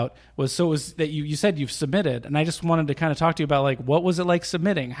ask you about was that you said you've submitted, and I just wanted to kind of talk to you about like, what was it like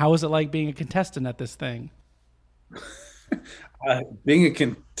submitting? How was it like being a contestant at this thing? Being a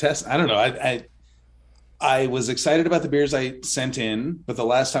contestant, I don't know. I was excited about the beers I sent in, but the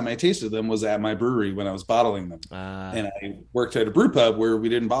last time I tasted them was at my brewery when I was bottling them. And I worked at a brew pub where we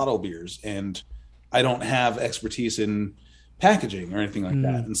didn't bottle beers, and I don't have expertise in packaging or anything like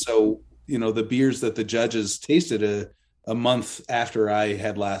that. And so, the beers that the judges tasted a month after I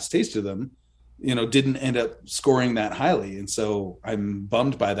had last tasted them, didn't end up scoring that highly. And so I'm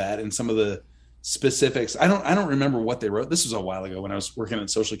bummed by that. And some of the specifics, I don't remember what they wrote. This was a while ago when I was working at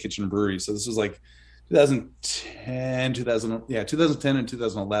Social Kitchen Brewery. So this was like 2010 and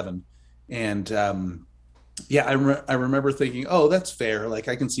 2011. And I remember thinking, oh, that's fair. Like,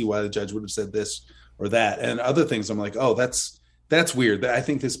 I can see why the judge would have said this or that. And other things, I'm like, oh, that's weird. I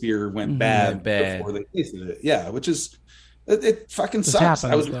think this beer went bad before they tasted it. Yeah, which is, it fucking sucks.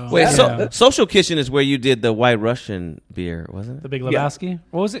 Social Kitchen is where you did the White Russian beer, wasn't it? The Big Lebowski. Yeah.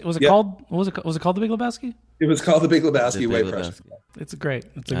 What was it? Was it called? Was it called the Big Lebowski? It was called the Big Lebowski White Russian. It's great.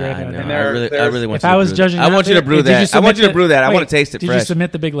 It's a great. I really want. If I was judging, I want you to brew that. I want you to brew that. I want to taste it. Did you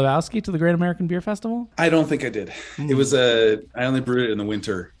submit the Big Lebowski to the Great American Beer Festival? I don't think I did. It was I only brewed it in the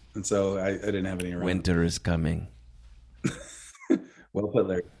winter, and so I didn't have any around. Winter is coming. Well put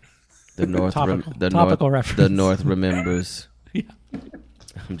there. The North. Topical reference. The North remembers. Yeah.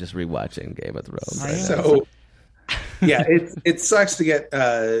 I'm just rewatching Game of Thrones. Right so, yeah, it sucks to get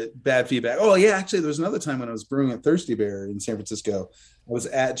bad feedback. Oh, yeah, actually, there was another time when I was brewing at Thirsty Bear in San Francisco. I was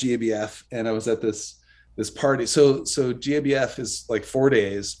at GABF, and I was at this party. So GABF is like 4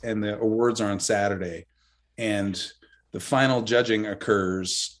 days, and the awards are on Saturday. And the final judging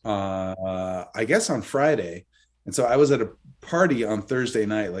occurs, I guess, on Friday. And so I was at a party on Thursday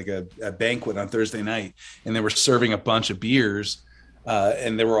night, like a banquet on Thursday night, and they were serving a bunch of beers,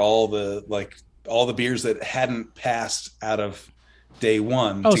 and there were all the beers that hadn't passed out of day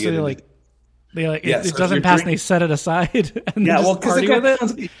one. Oh, so it doesn't pass, and they set it aside. And party with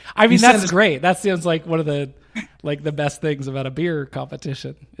it. I mean, that's great. That sounds like one of the the best things about a beer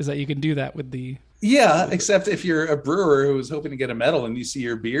competition is that you can do that with the. Yeah, except if you're a brewer who is hoping to get a medal and you see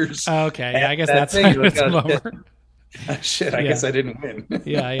your beers. Okay, yeah, I guess that's a bummer. Shit, I guess I didn't win.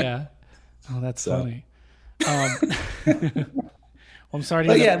 Yeah. Oh, that's funny. Well, I'm sorry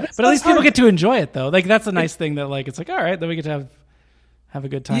to hear that. But at least people get to enjoy it, though. Like, that's a nice thing that, it's like, all right, then we get to have a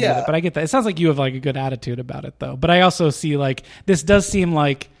good time with it. But I get that. It sounds like you have, a good attitude about it, though. But I also see, this does seem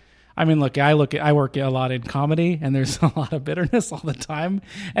like, I mean, look, I work a lot in comedy, and there's a lot of bitterness all the time,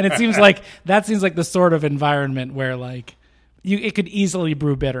 and it seems like the sort of environment where like it could easily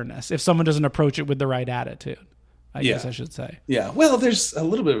brew bitterness if someone doesn't approach it with the right attitude. I guess I should say. Yeah. Well, there's a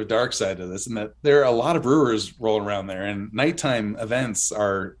little bit of a dark side to this, in that there are a lot of brewers rolling around there, and nighttime events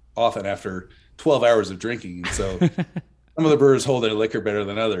are often after 12 hours of drinking. So some of the brewers hold their liquor better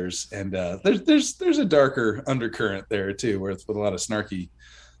than others, and there's a darker undercurrent there too, with a lot of snarky,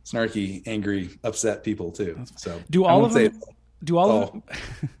 angry, upset people too. So do all of them? Do all of them?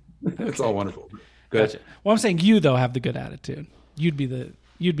 It's all wonderful. Good. Gotcha. Well, I'm saying you though have the good attitude. You'd be the.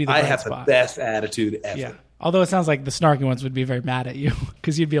 I have the best attitude ever. Yeah. Although it sounds like the snarky ones would be very mad at you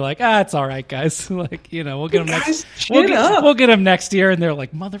because you'd be like, it's all right, guys. Like, we'll get them next. We'll get them next year, and they're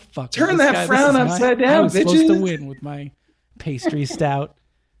like, motherfucker, turn that frown upside down, I was supposed to win with my pastry stout.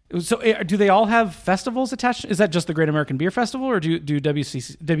 So, do they all have festivals attached? Is that just the Great American Beer Festival, or do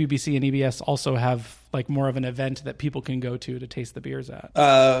WBC and EBS also have like more of an event that people can go to taste the beers at?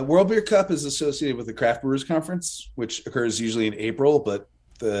 World Beer Cup is associated with the Craft Brewers Conference, which occurs usually in April, but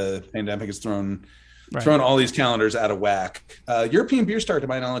the pandemic has thrown all these calendars out of whack. European Beer Star, to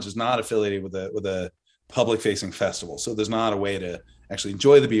my knowledge, is not affiliated with a public-facing festival, so there's not a way to actually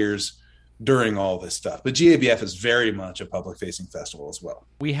enjoy the beers during all this stuff. But GABF is very much a public-facing festival as well.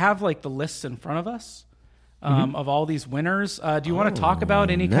 We have like the lists in front of us of all these winners. Do you want to talk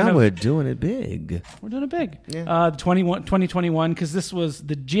about any kind of... Now we're doing it big. We're doing it big. Yeah. 2021, because this was...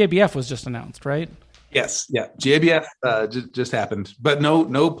 The GABF was just announced, right? Yes. Yeah. GABF just happened, but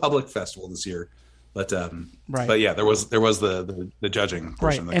no public festival this year. But but yeah, there was the judging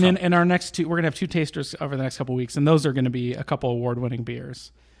portion. Right, and in our next two, we're gonna have two tasters over the next couple of weeks, and those are going to be a couple award-winning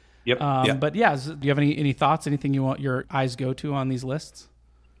beers. Yep. But yeah, do you have any thoughts? Anything you want your eyes go to on these lists?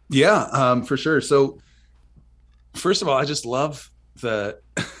 Yeah, for sure. So first of all, I just love I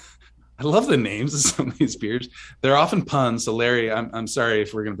love the names of some of these beers. They're often puns. So Larry, I'm sorry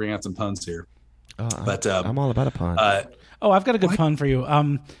if we're going to bring out some puns here. But I'm all about a pun. I've got a good pun for you.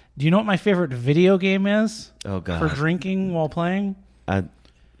 Do you know what my favorite video game is? Oh God! For drinking while playing?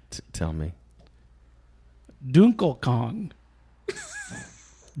 Tell me. Dunkle Kong.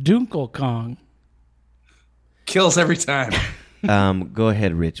 Dunkle Kong. Kills every time. Go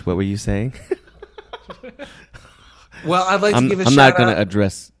ahead, Rich. What were you saying? Well, I'd like to give a shout out. I'm not going to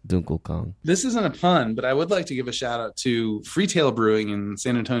address Dunkle Kong. This isn't a pun, but I would like to give a shout out to Freetail Brewing in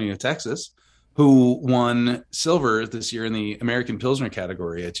San Antonio, Texas, who won silver this year in the American Pilsner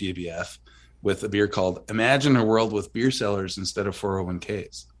category at GABF with a beer called Imagine a World with Beer Cellars Instead of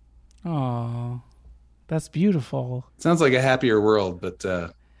 401ks. Oh, that's beautiful. Sounds like a happier world, but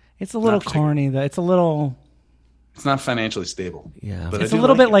it's a little corny. It's not financially stable. Yeah, but it's a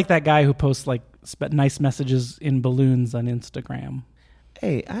little bit like that guy who posts like nice messages in balloons on Instagram.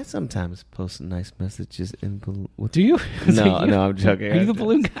 Hey, I sometimes post nice messages in balloons. Do you? No, I'm joking. Are you the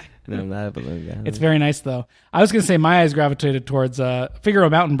balloon guy? No, I'm not a balloon guy. It's very nice, though. I was going to say my eyes gravitated towards Figaro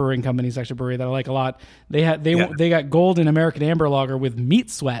Mountain Brewing Company is actually a brewery that I like a lot. They got gold in American Amber Lager with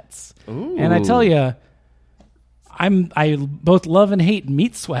meat sweats. Ooh. And I tell you, I both love and hate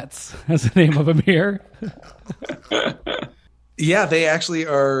meat sweats as the name of a beer. Yeah, they actually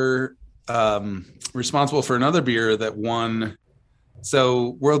are responsible for another beer that won.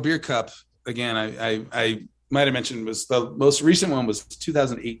 So World Beer Cup, again, I might have mentioned was the most recent one was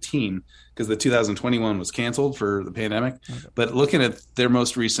 2018 because the 2021 was canceled for the pandemic. Okay. But looking at their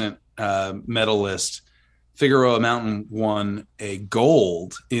most recent medal list, Figueroa Mountain won a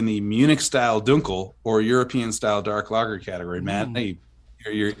gold in the Munich style Dunkel or European style dark lager category. Matt, hey,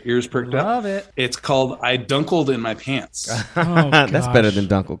 your ears perked up. Love it. It's called I Dunkled in My Pants. That's better than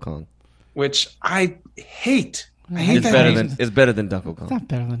Dunkle Kong, which I hate. It's better than Dunkle Kong. It's not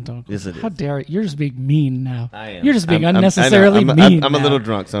better than Dunkle. Yes, it is. How dare it? You're just being mean now. I am. You're just being unnecessarily mean. I'm a little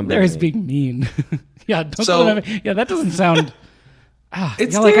drunk, so I'm Larry's being mean. Yeah, that doesn't sound.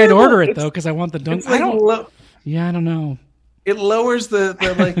 It's like I'd order it though because I want the Dunkle. Like I don't know. It lowers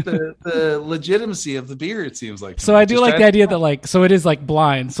the legitimacy of the beer. It seems like. So I do like the idea that so it is like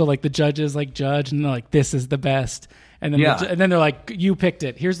blind. So like the judges judge and they're like, this is the best. And then, and then they're like, you picked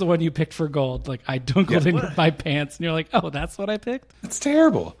it. Here's the one you picked for gold. Like, I dunkled in my pants. And you're like, oh, that's what I picked? It's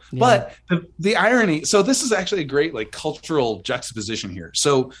terrible. Yeah. But the irony, so this is actually a great cultural juxtaposition here.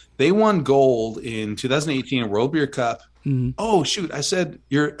 So they won gold in 2018 World Beer Cup. Mm-hmm. Oh, shoot. I said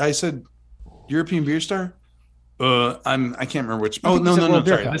European Beer Star? I can't remember which. Oh, no.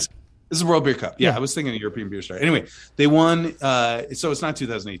 Sorry. This is World Beer Cup. Yeah, I was thinking of European Beer Star. Anyway, they won. So it's not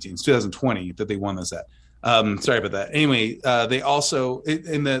 2018. It's 2020 that they won this at. Sorry about that. Anyway, they also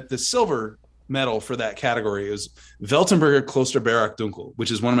in the silver medal for that category is Weltenberger Klosterberg Dunkel,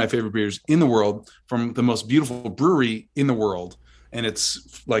 which is one of my favorite beers in the world from the most beautiful brewery in the world. And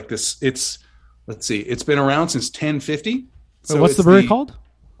it's like this. Let's see. It's been around since 1050. So what's the brewery called?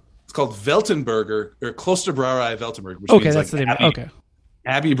 It's called Weltenberger or Klosterbrauerei Weltenberg, which okay, means that's like the name. Okay,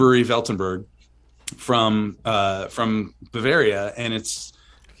 Abbey Brewery Weltenberg from Bavaria, and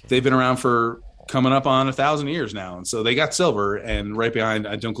they've been around for coming up on 1,000 years now, and so they got silver, and right behind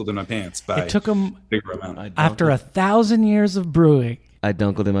I dunkled in my pants. By it took them bigger amount. After 1,000 years of brewing. I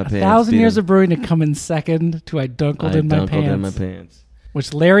dunkled in my pants. 1,000 years of brewing to come in second to I dunkled in my pants.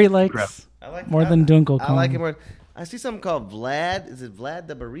 Which Larry likes more than Dunkel. I like it more. I see something called Vlad. Is it Vlad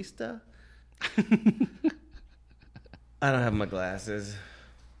the barista? I don't have my glasses.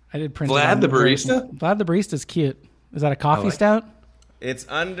 I did print Vlad the barista. Vlad the barista is cute. Is that a coffee stout? It's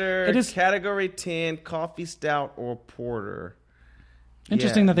under category 10, coffee stout or porter.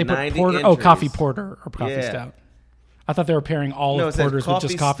 Interesting that they put porter. entries. Oh, coffee porter or coffee stout. I thought they were pairing all of porters with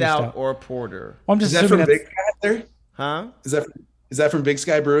just coffee stout or porter. Well, I'm just is that from Big Sky there? Huh? Is that from Big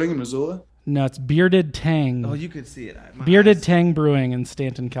Sky Brewing in Missoula? No, it's Bearded Tang. Oh, you could see it. Bearded Tang Brewing in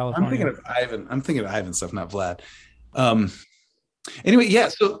Stanton, California. I'm thinking of Ivan stuff, not Vlad. Anyway, yeah.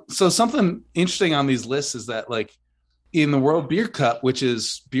 So something interesting on these lists is that like in the World Beer Cup, which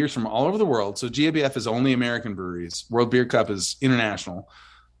is beers from all over the world. So GABF is only American breweries. World Beer Cup is international.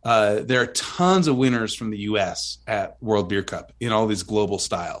 There are tons of winners from the U.S. at World Beer Cup in all these global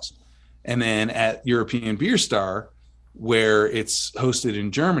styles. And then at European Beer Star, where it's hosted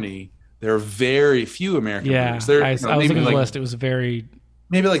in Germany, there are very few American breweries. I was looking at the list. It was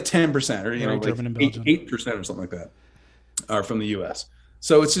maybe like 10% or like German and Belgian. 8% or something like that are from the U.S.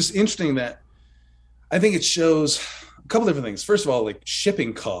 So it's just interesting that I think it shows a couple different things. First of all, like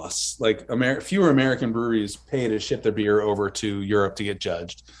shipping costs, like fewer American breweries pay to ship their beer over to Europe to get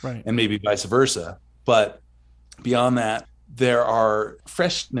judged, right? And maybe vice versa. But beyond that, there are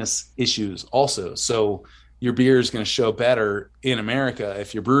freshness issues also. So your beer is going to show better in America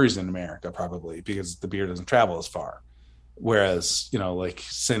if your brewery's in America, probably because the beer doesn't travel as far. Whereas, like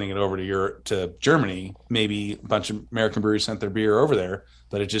sending it over to Europe, to Germany, maybe a bunch of American breweries sent their beer over there,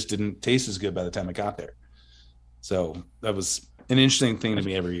 but it just didn't taste as good by the time it got there. So that was an interesting thing to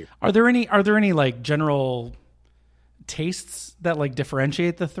me every year. Are there any like general tastes that like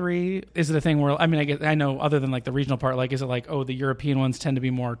differentiate the three? Is it a thing where, I know other than like the regional part, like, is it like, the European ones tend to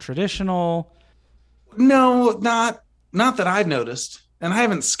be more traditional? No, not that I've noticed. And I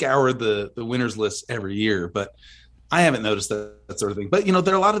haven't scoured the winners list every year, but I haven't noticed that sort of thing. But,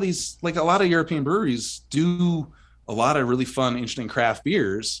 there are a lot of these, like a lot of European breweries do a lot of really fun, interesting craft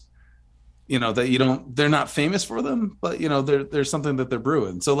beers, that they're not famous for them, but, there's something that they're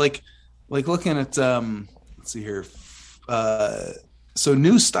brewing. So like looking at, let's see here. So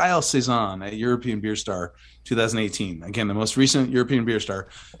New Style Saison at European Beer Star 2018. Again, the most recent European Beer Star.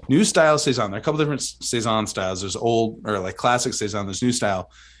 New Style Saison. There are a couple different Saison styles. There's old or like classic Saison. There's New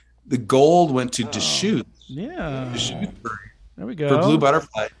Style. The gold went to Deschutes. Yeah. Deschutes there we go. For Blue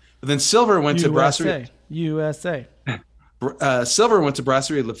Butterfly. But then silver went to Brasserie. USA. Silver went to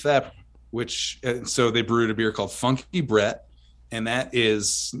Brasserie Lefebvre, so they brewed a beer called Funky Brett. And that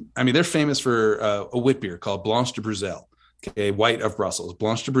is, they're famous for a wit beer called Blanche de Bruxelles. Okay, White of Brussels,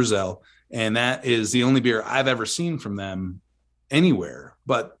 Blanche de Bruxelles. And that is the only beer I've ever seen from them anywhere.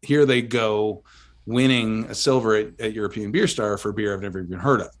 But here they go winning a silver at European Beer Star for beer I've never even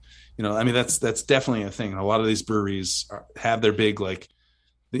heard of. That's definitely a thing. A lot of these breweries have their big, like,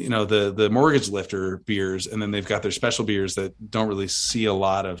 the mortgage lifter beers, and then they've got their special beers that don't really see a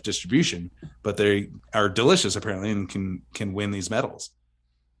lot of distribution, but they are delicious apparently and can win these medals.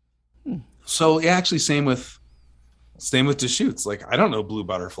 So yeah, actually same with Deschutes. Like, I don't know Blue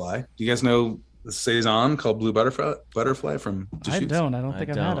Butterfly. Do you guys know the Saison called Blue Butterfly from Deschutes? I don't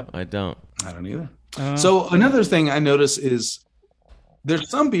think I've had it. I don't either. So another thing I notice is there's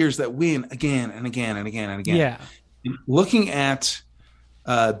some beers that win again and again and again and again. Yeah. Looking at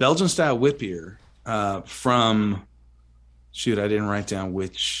Belgian style wit beer from, I didn't write down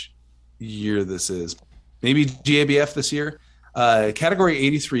which year this is. Maybe GABF this year. Category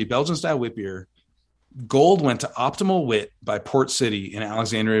 83, Belgian style wit beer. Gold went to Optimal Wit by Port City in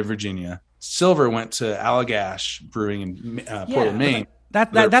Alexandria, Virginia. Silver went to Allagash Brewing in Portland, Maine.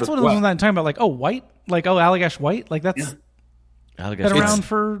 That's one of the ones I'm talking about. Like, white, like Allagash White, like that's been around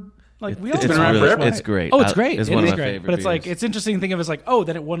for. Like, we all been around forever. It's great. Oh, it's great. It's one of of my great. favorite But it's beers. like, it's interesting to think of as like,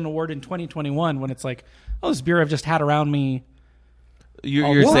 then it won an award in 2021 when it's like, this beer I've just had around me.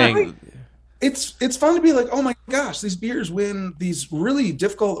 You're saying it's fun to be like, oh my gosh, these beers win these really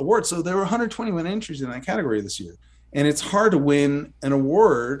difficult awards. So there were 121 entries in that category this year, and it's hard to win an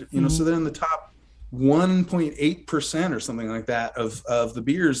award. So they're in the top 1.8% or something like that of the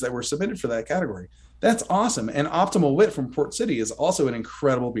beers that were submitted for that category. That's awesome. And Optimal Wit from Port City is also an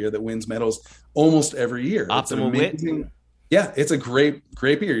incredible beer that wins medals almost every year. Optimal Wit. Yeah, it's a great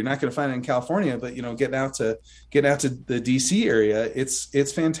beer. You're not going to find it in California, but getting out to the DC area,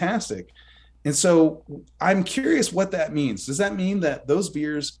 it's fantastic. And so I'm curious what that means. Does that mean that those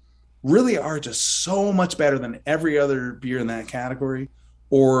beers really are just so much better than every other beer in that category,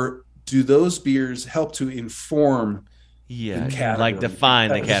 or do those beers help to inform? Like define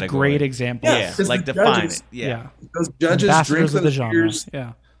the category. Great example. Yeah, like define it. Yeah. Those judges drink of the genre. Beers.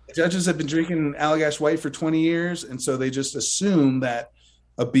 Yeah. Judges have been drinking Allagash White for 20 years, and so they just assume that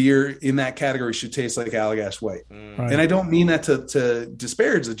a beer in that category should taste like Allagash White. Right. And I don't mean that to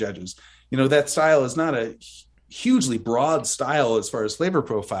disparage the judges. That style is not a hugely broad style as far as flavor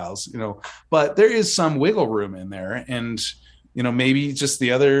profiles, but there is some wiggle room in there. And, maybe just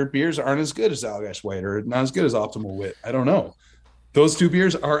the other beers aren't as good as Allagash White or not as good as Optimal Wit. I don't know. Those two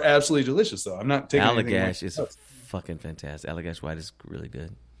beers are absolutely delicious, though. I'm not taking Allagash is fucking fantastic. Allagash White is really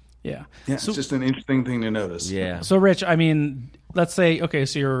good. Yeah. It's just an interesting thing to notice. Yeah. So, Rich, I mean, let's say, okay,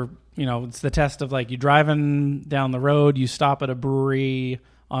 so you're, it's the test of like you driving down the road, you stop at a brewery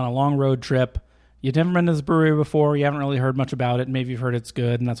on a long road trip. You've never been to this brewery before. You haven't really heard much about it. Maybe you've heard it's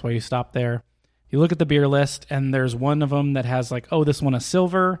good, and that's why you stop there. You look at the beer list, and there's one of them that has like, oh, this one a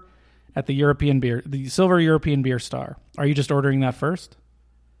silver at the Silver European Beer Star. Are you just ordering that first?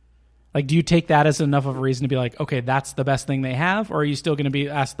 Like, do you take that as enough of a reason to be like, okay, that's the best thing they have? Or are you still going to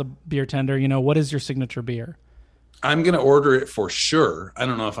ask the beer tender, what is your signature beer? I'm going to order it for sure. I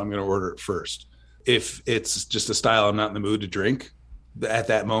don't know if I'm going to order it first. If it's just a style I'm not in the mood to drink at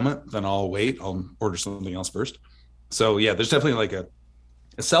that moment, then I'll wait. I'll order something else first. So, yeah, there's definitely like a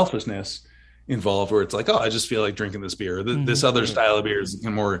selflessness involved where it's like, oh, I just feel like drinking this beer. This other style of beer is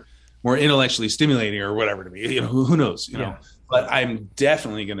more intellectually stimulating or whatever to me. Who knows? Yeah. But I'm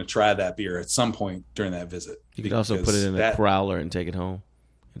definitely going to try that beer at some point during that visit. You could also put it in a growler and take it home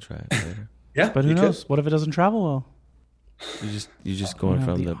and try it later. Yeah, but who knows? What if it doesn't travel well? You're just going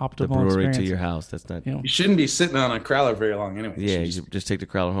from the brewery experience to your house. That's not. You shouldn't be sitting on a crowler very long anyway. Yeah, you just take the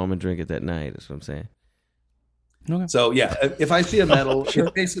crowler home and drink it that night. That's what I'm saying. Okay. So yeah, if I see a medal,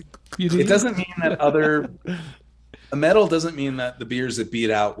 it doesn't mean that a medal doesn't mean that the beers that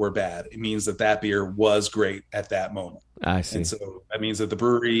beat out were bad. It means that beer was great at that moment. I see. And so that means that the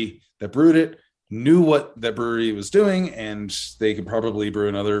brewery that brewed it knew what that brewery was doing, and they could probably brew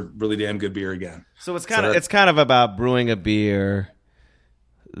another really damn good beer again. So it's kind of about brewing a beer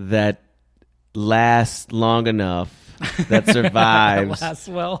that lasts long enough, that survives. Lasts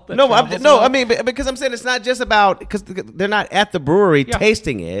well. I mean, because I'm saying it's not just about, because they're not at the brewery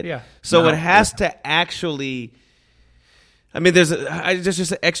tasting it. Yeah. So it has to actually. I mean, there's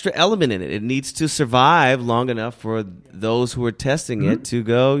just an extra element in it. It needs to survive long enough for those who are testing it to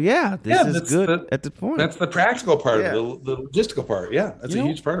go, this is good at the point. That's the practical part of it, the logistical part. Yeah, that's a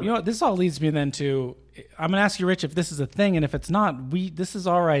huge part of it. This all leads me then to, I'm going to ask you, Rich, if this is a thing, and if it's not, this is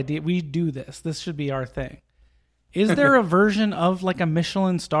our idea. We do this. This should be our thing. Is there a version of like a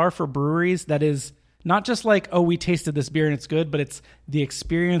Michelin star for breweries that is not just like, oh, we tasted this beer and it's good, but it's the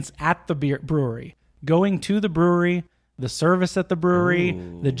experience at the brewery, going to the brewery, the service at the brewery,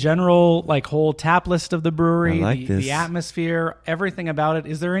 the general like whole tap list of the brewery, the atmosphere, everything about it.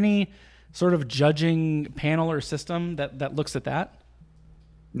 Is there any sort of judging panel or system that looks at that?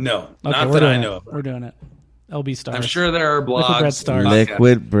 No, not that I know of. We're doing it. LB stars. I'm sure there are blogs. Liquid Bread stars.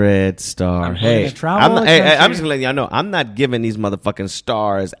 Liquid Bread Star. Hey, I'm just letting y'all know, I'm not giving these motherfucking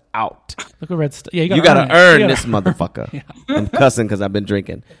stars out. Liquid Bread Star. Yeah, you gotta earn this motherfucker. Yeah. I'm cussing because I've been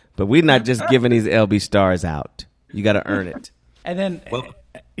drinking, but we're not just giving these LB stars out. You got to earn it. And then,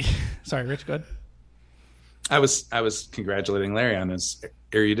 sorry, Rich, go ahead. I was congratulating Larry on his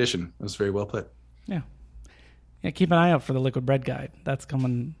erudition. It was very well put. Yeah. Keep an eye out for the Liquid Bread Guide. That's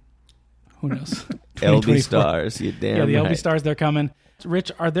coming. Who knows? LB stars. You damn the right. LB stars. They're coming.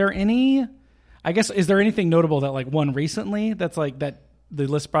 Rich, are there any? I guess is there anything notable that like won recently? That's like that the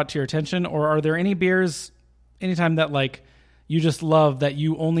list brought to your attention, or are there any beers anytime that like you just love that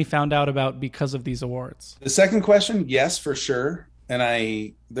you only found out about because of these awards? The second question, yes, for sure.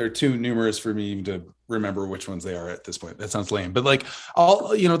 And they're too numerous for me even to remember which ones they are at this point. That sounds lame. But like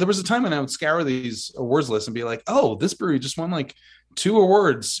there was a time when I would scour these awards lists and be like, oh, this brewery just won like 2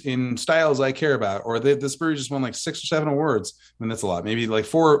 awards in styles I care about. Or this brewery just won like 6 or 7 awards. I mean, that's a lot. Maybe like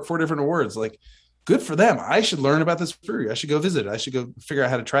four different awards. Like, good for them. I should learn about this brewery. I should go visit it. I should go figure out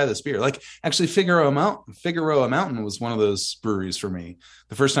how to try this beer. Like actually Figueroa Mountain was one of those breweries for me.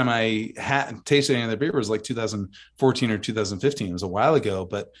 The first time I had tasted any of their beer was like 2014 or 2015. It was a while ago,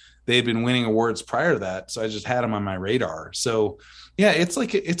 but they had been winning awards prior to that. So I just had them on my radar. So yeah, it's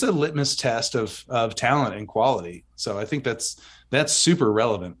a litmus test of talent and quality. So I think that's super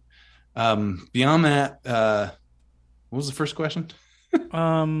relevant. Beyond that, what was the first question?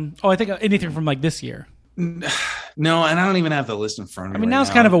 I think anything from like this year. No, and I don't even have the list in front of me. I mean, now's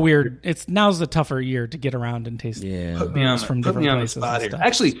kind of a weird. Now's a tougher year to get around and taste beers from different places.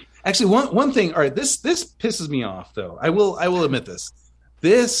 Actually, one thing. All right, this pisses me off though. I will admit this.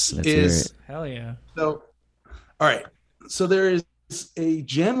 Let's is hell yeah. So, all right. So there is a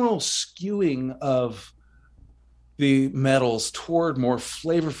general skewing of the metals toward more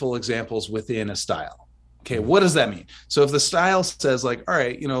flavorful examples within a style. Okay, what does that mean? So if the style says like, all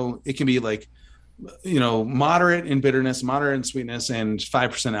right, it can be like, moderate in bitterness, moderate in sweetness, and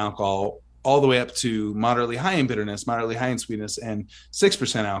 5% alcohol, all the way up to moderately high in bitterness, moderately high in sweetness, and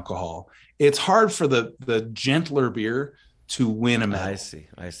 6% alcohol. It's hard for the gentler beer to win a medal.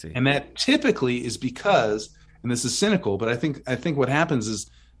 I see. And that typically is because, and this is cynical, but I think what happens is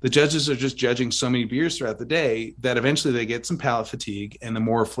the judges are just judging so many beers throughout the day that eventually they get some palate fatigue, and the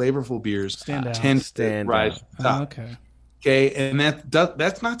more flavorful beers tend to rise to the top. Okay, and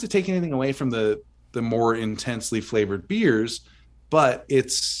that's not to take anything away from the more intensely flavored beers, but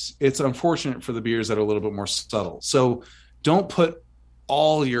it's unfortunate for the beers that are a little bit more subtle. So don't put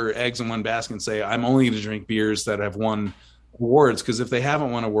all your eggs in one basket and say, I'm only going to drink beers that have won awards, because if they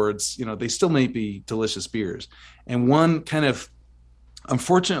haven't won awards, they still may be delicious beers. And one kind of,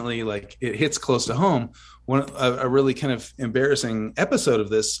 unfortunately, like it hits close to home. A really kind of embarrassing episode of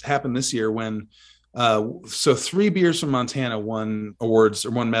this happened this year when so 3 beers from Montana won awards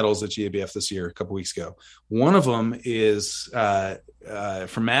or won medals at GABF this year, a couple weeks ago. One of them is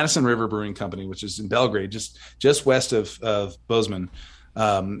from Madison River Brewing Company, which is in Belgrade, just west of Bozeman.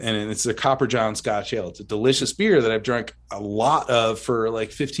 And it's a Copper John Scotch Ale. It's a delicious beer that I've drunk a lot of for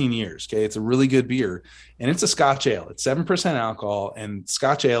like 15 years. Okay. It's a really good beer, and it's a Scotch Ale. It's 7% alcohol, and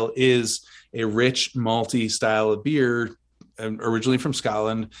Scotch Ale is a rich malty style of beer, originally from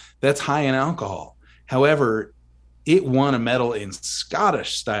Scotland, that's high in alcohol. However, it won a medal in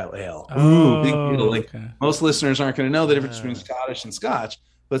Scottish style ale. Ooh, big deal. Like, most listeners aren't going to know the difference between Scottish and Scotch,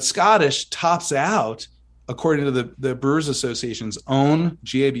 but Scottish tops out, according to the Brewers Association's own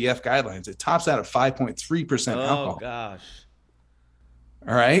GABF guidelines, it tops out at 5.3% alcohol. Oh, gosh.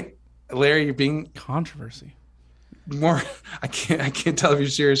 All right. Larry, you're being... Controversy. More... I can't tell if you're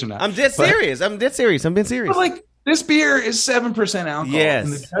serious or not. I'm dead serious. I'm being serious. But like, this beer is 7% alcohol. Yes.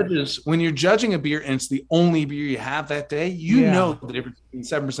 And the judges, when you're judging a beer and it's the only beer you have that day, you know the difference between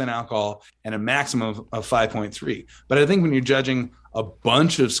 7% alcohol and a maximum of 5.3. But I think when you're judging a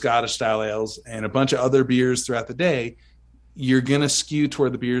bunch of Scottish style ales and a bunch of other beers throughout the day, you're going to skew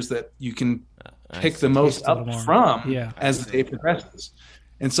toward the beers that you can pick the most up from as the day progresses.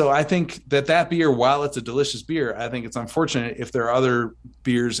 And so I think that beer, while it's a delicious beer, I think it's unfortunate if there are other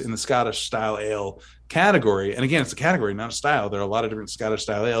beers in the Scottish style ale category. And again, it's a category, not a style. There are a lot of different Scottish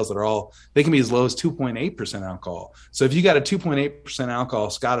style ales that they can be as low as 2.8% alcohol. So if you got a 2.8% alcohol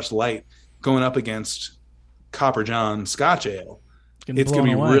Scottish light going up against Copper John Scotch Ale, it's going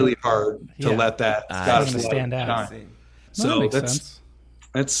to be really hard to let that Scottish light stand out. So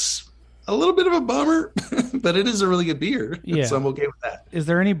that's a little bit of a bummer, but it is a really good beer. Yeah. So I'm okay with that. Is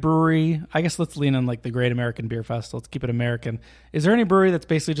there any brewery, I guess let's lean on like the Great American Beer Fest. Let's keep it American. Is there any brewery that's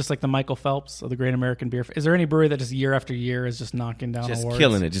basically just like the Michael Phelps of the Great American Beer Fest? Is there any brewery that just year after year is just knocking down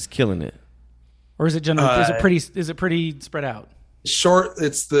awards? Just killing it. Or is it generally, is it pretty spread out?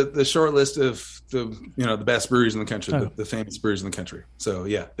 It's the short list of the best breweries in the country, the famous breweries in the country. So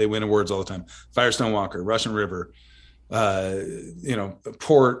yeah, they win awards all the time. Firestone Walker, Russian River,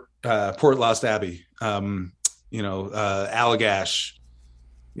 Port Lost Abbey, Allagash,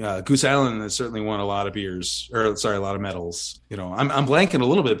 Goose Island has certainly won a lot of a lot of medals. I'm blanking a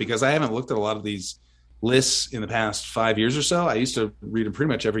little bit because I haven't looked at a lot of these lists in the past 5 years or so. I used to read them pretty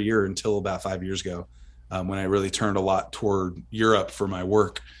much every year until about 5 years ago, when I really turned a lot toward Europe for my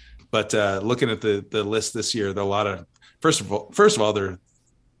work. But looking at the list this year, there are a lot of first of all, there are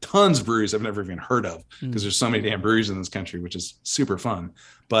tons of breweries I've never even heard of because there's so many damn breweries in this country, which is super fun.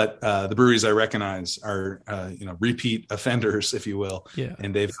 But the breweries I recognize are repeat offenders, if you will. Yeah.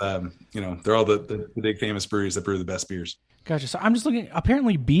 And they've they're all the big famous breweries that brew the best beers. Gotcha. So I'm just looking.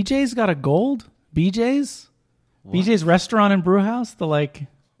 Apparently, BJ's got a gold. BJ's restaurant and brew house.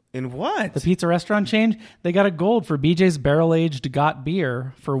 In what? The pizza restaurant chain, they got a gold for BJ's Barrel Aged Got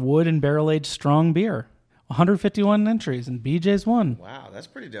Beer for wood and barrel aged strong beer. 151 entries, and BJ's won. Wow, that's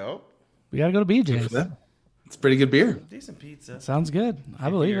pretty dope. We got to go to BJ's. It's pretty good beer. Decent pizza. Sounds good. I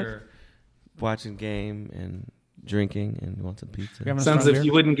believe it. Watching game and drinking and want some pizza. Sounds as if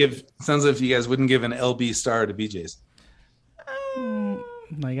you guys wouldn't give an LB star to BJ's. No,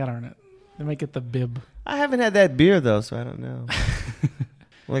 you got to earn it. They might get the bib. I haven't had that beer though, so I don't know.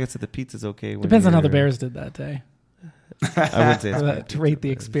 Like I said, the pizza's okay. Depends on how the Bears did that day. I would say it's to rate the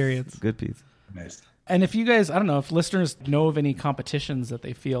experience. Good pizza. Nice. And if you guys, I don't know, if listeners know of any competitions that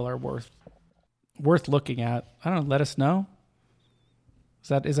they feel are worth looking at, I don't know, let us know.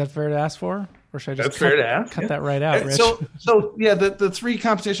 Is that fair to ask for? Or should I just fair to ask. Cut that right out, Rich? So yeah, the 3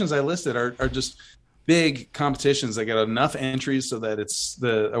 competitions I listed are just big competitions that get enough entries so that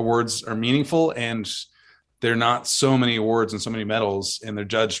the awards are meaningful and they're not so many awards and so many medals and they're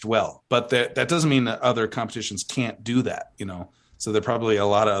judged well. But that doesn't mean that other competitions can't do that, you know. So there are probably a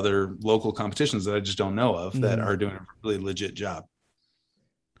lot of other local competitions that I just don't know of that are doing a really legit job.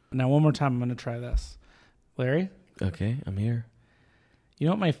 Now, one more time, I'm going to try this. Larry? Okay, I'm here. You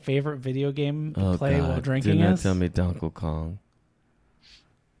know what my favorite video game to play while drinking do not is? tell me Donkey Kong.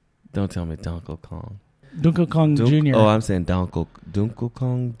 Don't tell me Donkey Kong. Donkey Kong Jr. Oh, I'm saying Donkey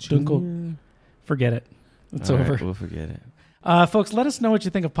Kong Jr. Forget it. It's All over. right, we'll forget it. Folks, let us know what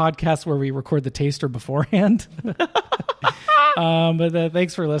you think of podcasts where we record the taster beforehand. But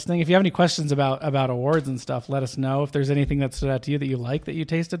thanks for listening. If you have any questions about awards and stuff, let us know. If there's anything that stood out to you that you like that you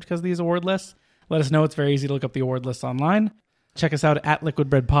tasted because of these award lists, let us know. It's very easy to look up the award lists online. Check us out at Liquid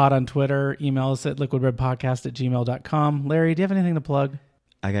Bread Pod on Twitter. Email us at liquidbreadpodcast@gmail.com. Larry, do you have anything to plug?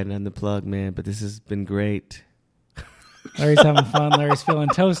 I got nothing to plug, man, but this has been great. Larry's having fun. Larry's feeling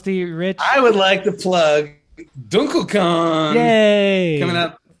toasty. Rich? I would like to plug Donkey Kong. Yay! Coming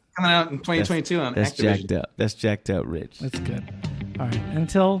out in 2022 on That's Activision. jacked up. That's jacked up, Rich. That's good. All right.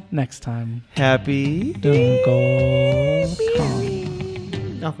 Until next time. Happy Donkey Kong.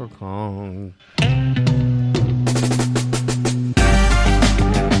 Donkey Kong.